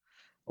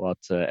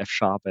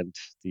F# and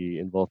the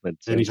involvement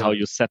and how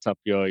you set up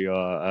your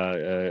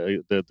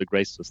the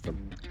Grace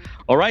system.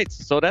 All right,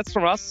 so that's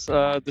from us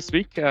this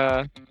week.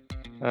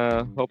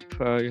 Hope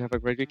you have a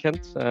great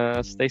weekend.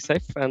 Stay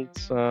safe, and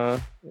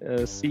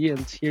see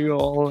and hear you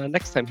all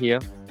next time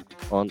here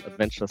on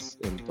Adventures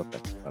in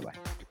 .NET. Bye bye.